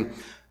as saying,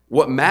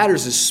 what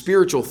matters is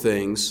spiritual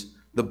things.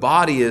 The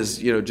body is,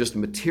 just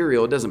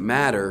material. It doesn't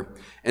matter.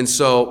 And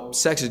so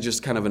sex is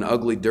just kind of an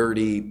ugly,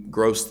 dirty,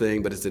 gross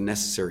thing, but it's a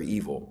necessary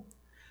evil.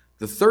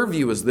 The third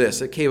view is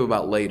this. It came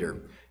about later,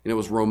 and it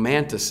was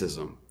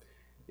romanticism.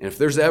 And if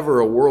there's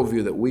ever a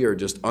worldview that we are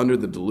just under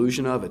the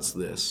delusion of, it's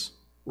this,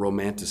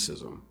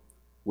 romanticism.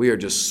 We are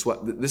just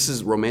this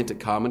is romantic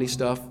comedy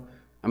stuff.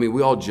 I mean,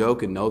 we all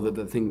joke and know that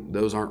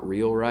those aren't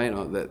real, right?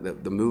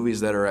 That the movies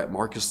that are at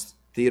Marcus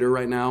Theater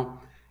right now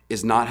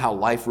is not how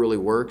life really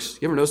works.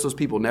 You ever notice those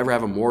people never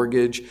have a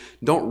mortgage,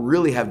 don't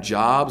really have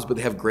jobs, but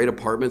they have great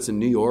apartments in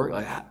New York?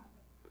 Like,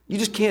 you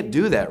just can't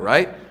do that,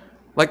 right?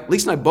 Like,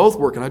 Lisa and I both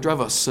work, and I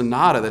drive a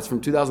Sonata that's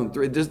from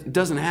 2003. It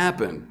doesn't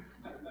happen,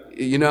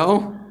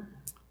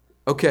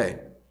 Okay,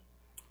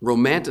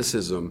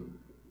 romanticism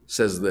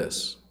says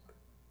this.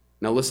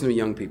 Now listen to me,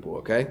 young people,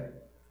 okay?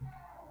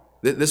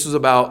 This was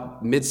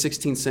about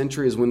mid-16th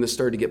century is when this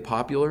started to get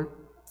popular.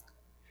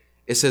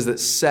 It says that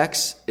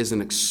sex is an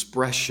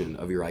expression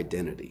of your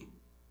identity.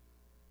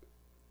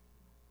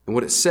 And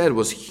what it said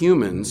was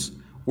humans,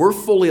 we're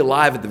fully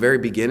alive at the very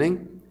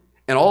beginning,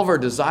 and all of our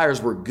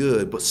desires were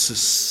good, but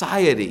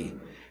society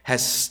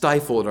has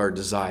stifled our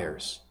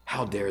desires.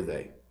 How dare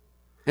they?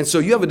 And so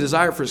you have a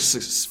desire for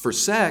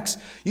sex,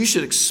 you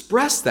should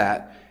express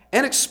that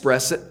and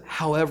express it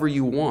however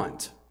you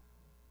want,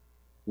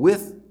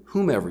 with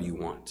whomever you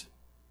want,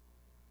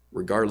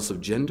 regardless of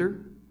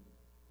gender,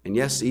 and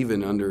yes,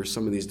 even under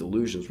some of these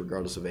delusions,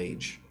 regardless of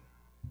age.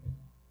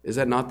 Is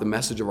that not the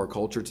message of our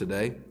culture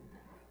today?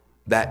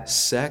 That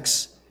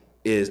sex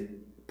is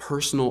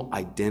personal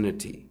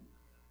identity.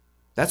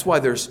 That's why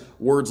there's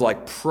words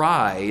like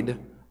pride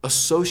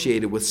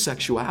associated with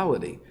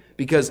sexuality,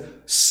 because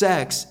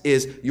sex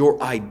is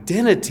your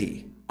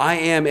identity. I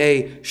am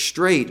a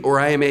straight or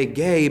I am a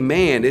gay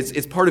man.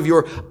 It's part of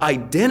your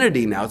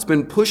identity now. It's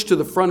been pushed to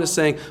the front as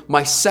saying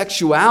my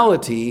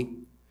sexuality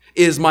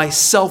is my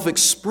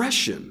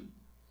self-expression.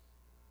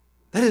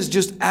 That is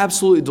just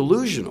absolutely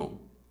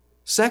delusional.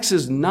 Sex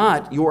is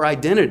not your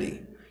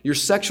identity. Your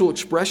sexual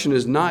expression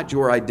is not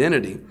your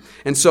identity.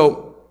 And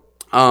so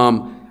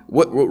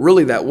what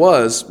really that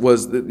was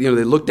that,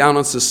 they looked down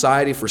on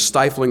society for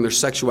stifling their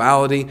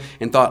sexuality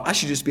and thought, I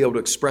should just be able to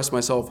express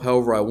myself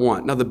however I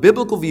want. Now, the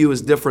biblical view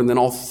is different than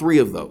all three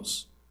of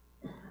those.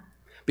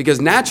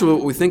 Because naturally,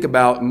 what we think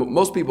about,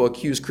 most people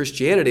accuse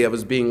Christianity of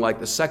as being like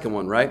the second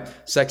one, right?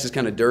 Sex is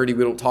kind of dirty.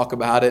 We don't talk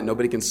about it.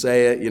 Nobody can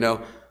say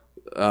it,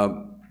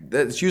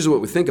 That's usually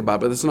what we think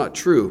about, but that's not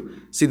true.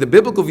 See, the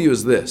biblical view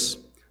is this.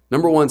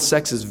 Number one,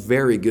 sex is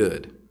very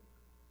good.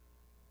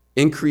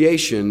 In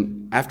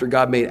creation, after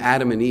God made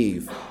Adam and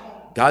Eve,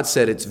 God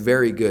said it's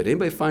very good.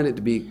 Anybody find it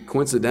to be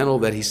coincidental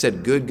that he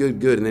said good, good,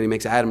 good, and then he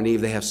makes Adam and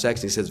Eve, they have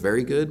sex, and he says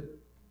very good?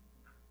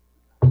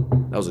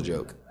 That was a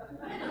joke.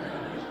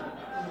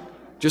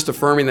 Just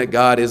affirming that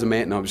God is a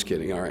man. No, I'm just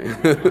kidding. All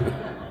right.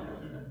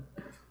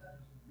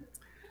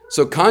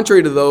 So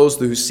contrary to those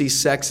who see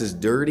sex as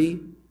dirty,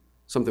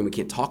 something we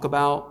can't talk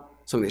about,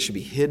 something that should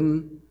be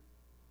hidden,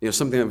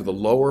 something of the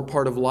lower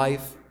part of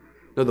life,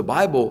 no, the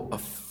Bible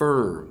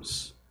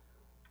affirms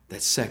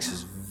that sex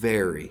is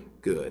very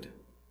good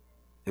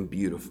and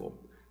beautiful.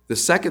 The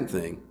second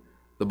thing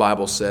the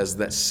Bible says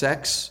that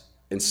sex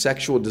and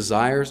sexual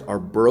desires are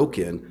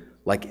broken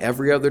like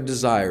every other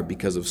desire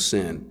because of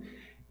sin.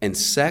 And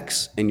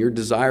sex and your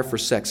desire for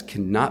sex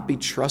cannot be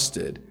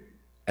trusted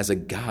as a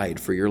guide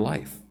for your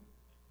life.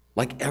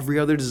 Like every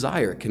other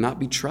desire, it cannot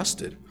be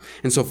trusted.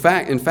 And so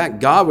in fact,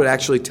 God would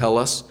actually tell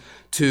us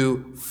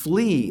to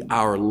flee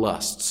our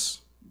lusts.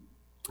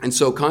 And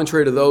so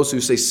contrary to those who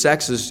say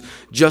sex is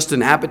just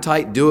an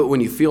appetite, do it when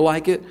you feel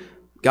like it,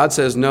 God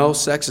says, no,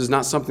 sex is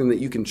not something that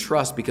you can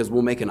trust because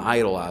we'll make an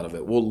idol out of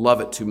it. We'll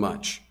love it too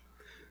much.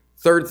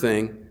 Third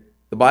thing,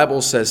 the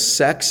Bible says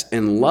sex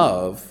and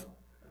love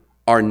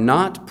are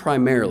not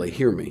primarily,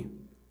 hear me,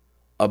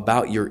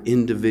 about your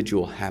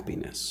individual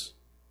happiness.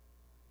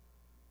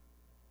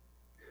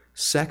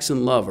 Sex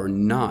and love are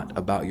not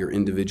about your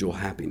individual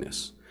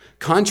happiness.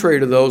 Contrary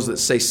to those that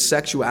say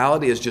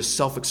sexuality is just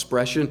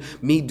self-expression,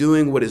 me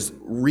doing what is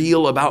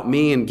real about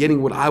me and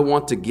getting what I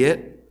want to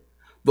get,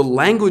 the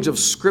language of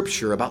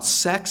Scripture about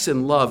sex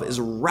and love is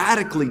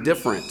radically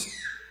different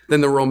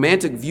than the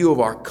romantic view of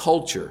our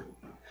culture.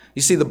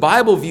 You see, the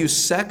Bible views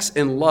sex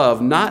and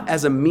love not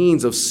as a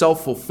means of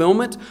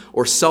self-fulfillment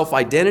or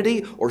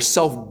self-identity or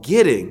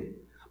self-getting,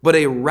 but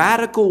a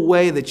radical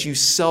way that you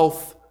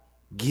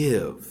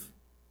self-give.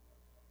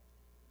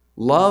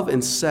 Love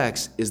and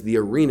sex is the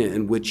arena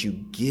in which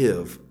you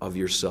give of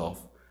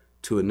yourself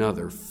to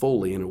another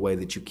fully in a way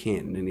that you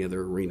can't in any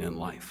other arena in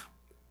life.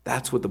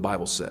 That's what the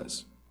Bible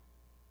says.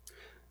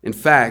 In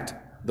fact,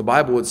 the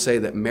Bible would say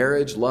that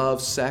marriage,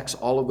 love, sex,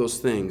 all of those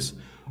things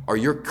are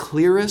your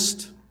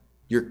clearest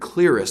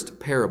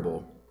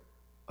parable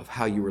of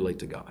how you relate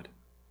to God.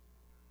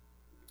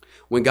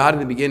 When God in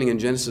the beginning in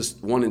Genesis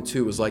 1 and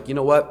 2 was like, you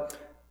know what?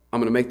 I'm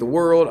going to make the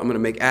world. I'm going to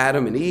make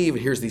Adam and Eve,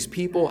 and here's these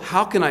people.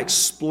 How can I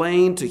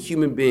explain to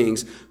human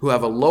beings who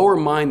have a lower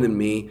mind than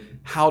me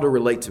how to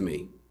relate to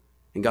me?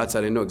 And God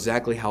said, I know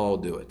exactly how I'll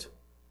do it.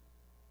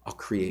 I'll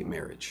create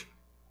marriage.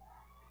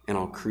 And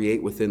I'll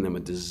create within them a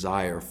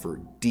desire for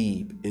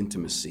deep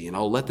intimacy. And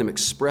I'll let them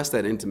express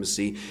that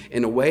intimacy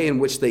in a way in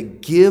which they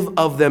give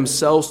of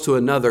themselves to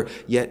another,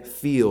 yet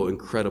feel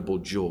incredible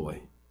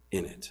joy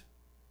in it.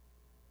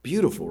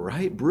 Beautiful,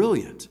 right?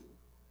 Brilliant.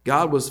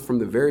 God was from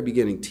the very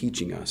beginning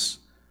teaching us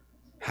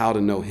how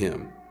to know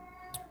Him.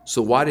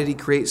 So why did He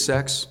create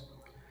sex?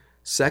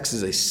 Sex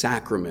is a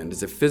sacrament.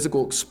 It's a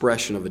physical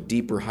expression of a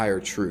deeper, higher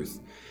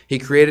truth. He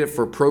created it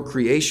for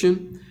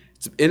procreation.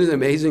 Isn't it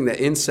amazing that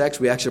in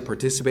sex we actually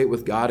participate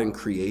with God in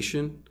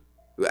creation?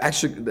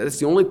 Actually, that's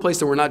the only place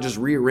that we're not just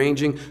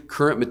rearranging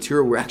current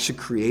material. We're actually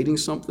creating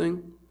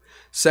something.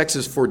 Sex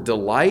is for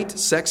delight.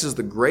 Sex is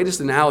the greatest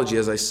analogy,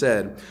 as I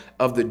said,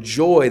 of the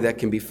joy that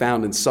can be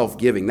found in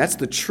self-giving. That's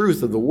the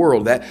truth of the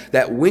world,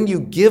 that when you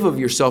give of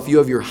yourself, you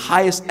have your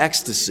highest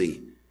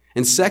ecstasy.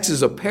 And sex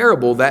is a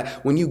parable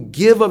that when you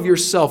give of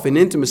yourself in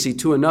intimacy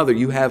to another,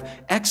 you have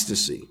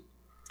ecstasy.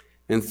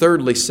 And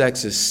thirdly,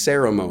 sex is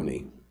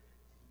ceremony.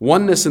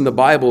 Oneness in the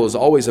Bible is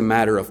always a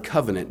matter of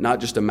covenant, not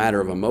just a matter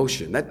of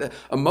emotion.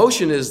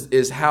 Emotion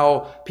is how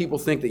people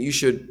think that you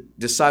should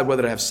decide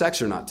whether to have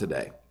sex or not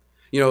today.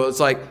 It's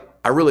like,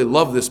 I really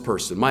love this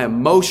person. My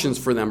emotions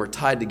for them are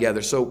tied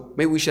together. So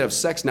maybe we should have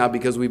sex now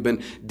because we've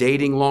been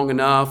dating long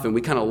enough and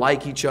we kind of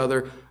like each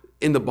other.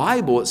 In the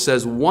Bible, it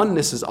says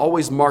oneness is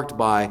always marked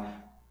by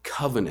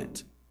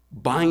covenant,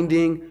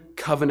 binding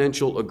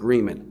covenantal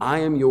agreement. I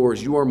am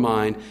yours, you are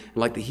mine. And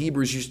like the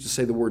Hebrews used to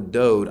say the word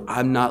dode,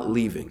 I'm not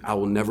leaving. I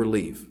will never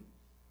leave.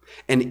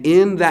 And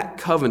in that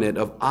covenant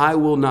of I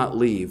will not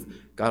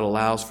leave, God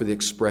allows for the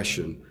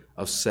expression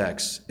of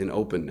sex in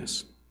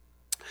openness.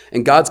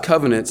 And God's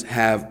covenants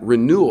have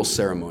renewal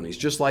ceremonies.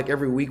 Just like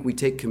every week we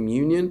take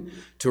communion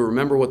to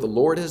remember what the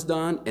Lord has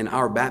done and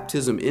our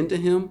baptism into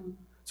Him.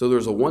 So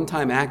there's a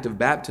one-time act of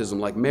baptism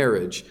like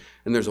marriage,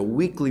 and there's a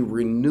weekly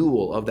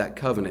renewal of that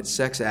covenant.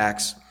 Sex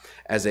acts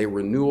as a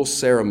renewal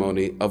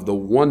ceremony of the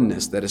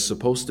oneness that is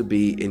supposed to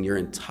be in your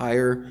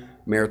entire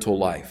marital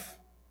life.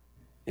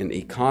 In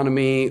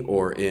economy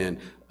or in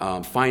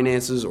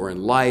finances or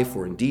in life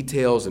or in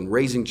details and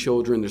raising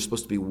children, there's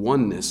supposed to be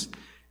oneness.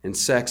 And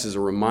sex is a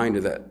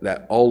reminder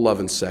that all love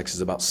and sex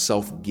is about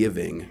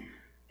self-giving,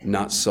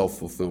 not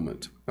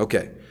self-fulfillment.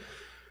 Okay,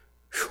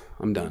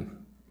 I'm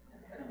done.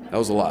 That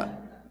was a lot.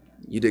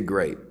 You did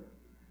great.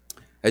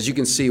 As you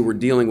can see, we're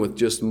dealing with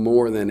just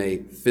more than a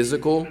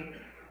physical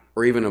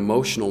or even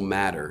emotional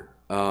matter.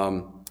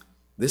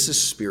 This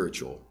is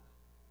spiritual.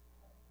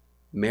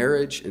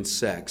 Marriage and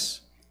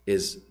sex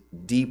is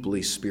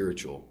deeply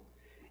spiritual.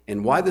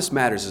 And why this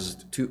matters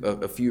is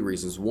a few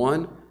reasons.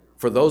 One,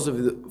 for those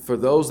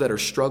that are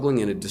struggling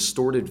in a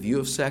distorted view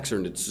of sex or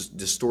in a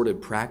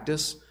distorted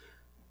practice,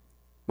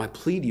 my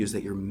plea to you is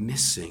that you're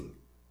missing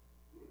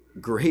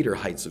greater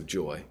heights of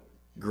joy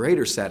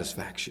greater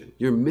satisfaction.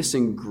 You're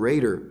missing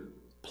greater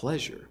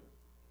pleasure.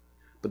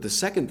 But the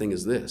second thing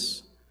is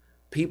this.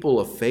 People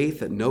of faith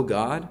that know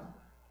God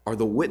are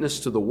the witness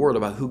to the world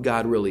about who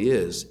God really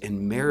is.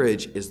 And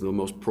marriage is the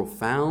most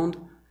profound,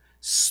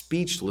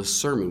 speechless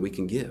sermon we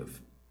can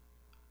give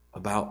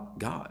about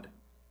God.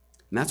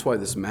 And that's why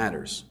this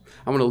matters.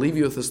 I want to leave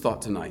you with this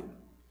thought tonight.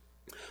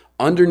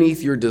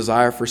 Underneath your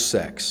desire for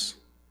sex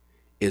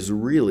is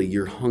really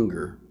your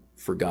hunger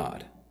for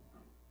God.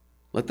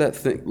 Let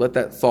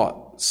that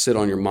thought sit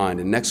on your mind.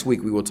 And next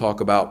week we will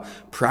talk about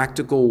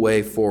practical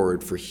way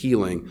forward for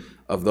healing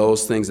of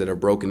those things that are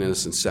broken in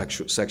us in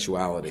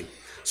sexuality.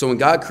 So when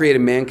God created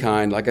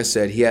mankind, like I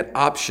said, he had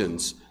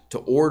options to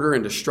order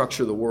and to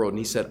structure the world. And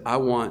he said, I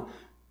want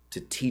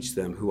to teach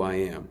them who I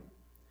am.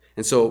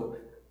 And so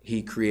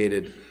he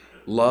created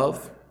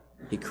love,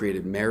 he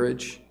created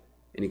marriage,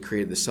 and he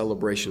created the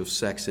celebration of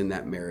sex in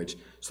that marriage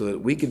so that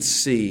we could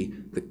see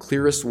the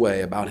clearest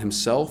way about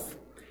himself,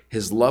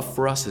 his love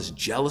for us, his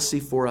jealousy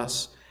for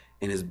us,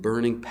 and his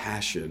burning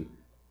passion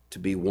to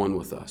be one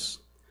with us.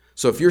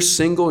 So if you're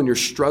single and you're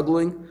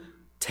struggling,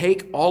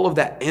 take all of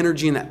that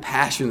energy and that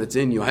passion that's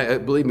in you.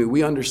 Believe me,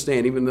 we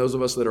understand, even those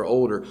of us that are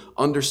older,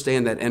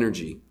 understand that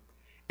energy.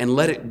 And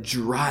let it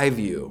drive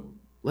you.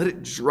 Let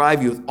it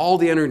drive you with all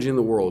the energy in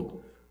the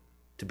world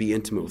to be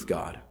intimate with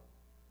God.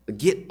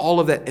 Get all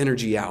of that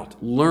energy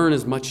out. Learn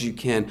as much as you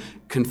can.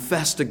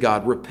 Confess to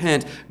God.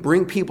 Repent.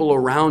 Bring people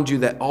around you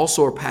that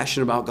also are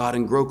passionate about God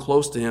and grow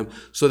close to him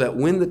so that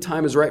when the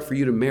time is right for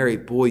you to marry,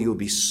 boy, you'll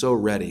be so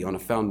ready on a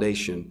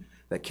foundation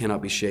that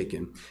cannot be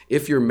shaken.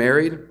 If you're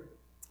married,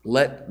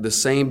 let the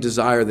same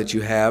desire that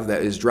you have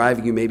that is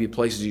driving you maybe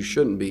places you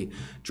shouldn't be,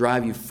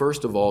 drive you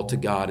first of all to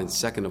God and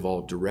second of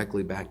all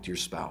directly back to your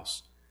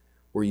spouse,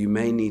 where you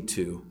may need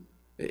to,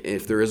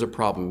 if there is a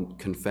problem,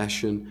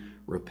 confession,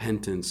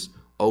 repentance,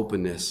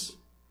 openness.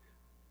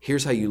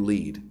 Here's how you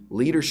lead.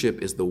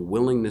 Leadership is the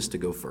willingness to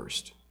go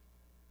first.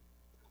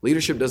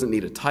 Leadership doesn't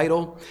need a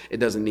title. It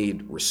doesn't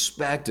need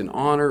respect and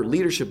honor.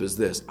 Leadership is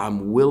this: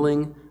 I'm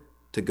willing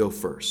to go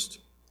first.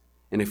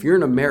 And if you're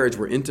in a marriage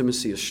where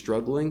intimacy is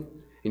struggling,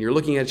 and you're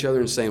looking at each other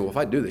and saying, well, if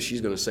I do this,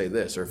 she's going to say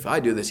this, or if I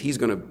do this, he's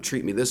going to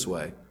treat me this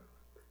way,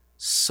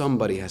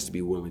 somebody has to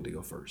be willing to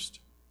go first.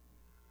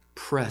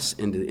 Press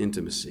into the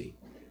intimacy.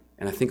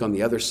 And I think on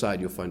the other side,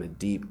 you'll find a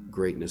deep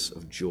greatness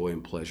of joy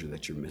and pleasure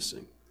that you're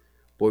missing.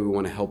 Boy, we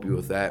want to help you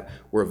with that.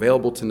 We're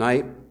available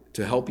tonight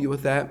to help you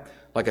with that.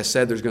 Like I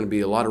said, there's going to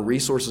be a lot of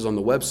resources on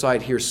the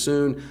website here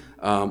soon.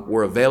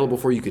 We're available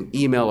for you. You can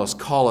email us,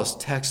 call us,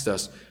 text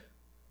us.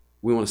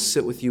 We want to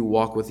sit with you,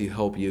 walk with you,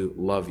 help you,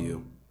 love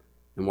you,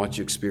 and watch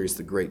you experience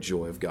the great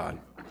joy of God.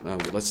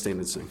 Let's stand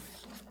and sing.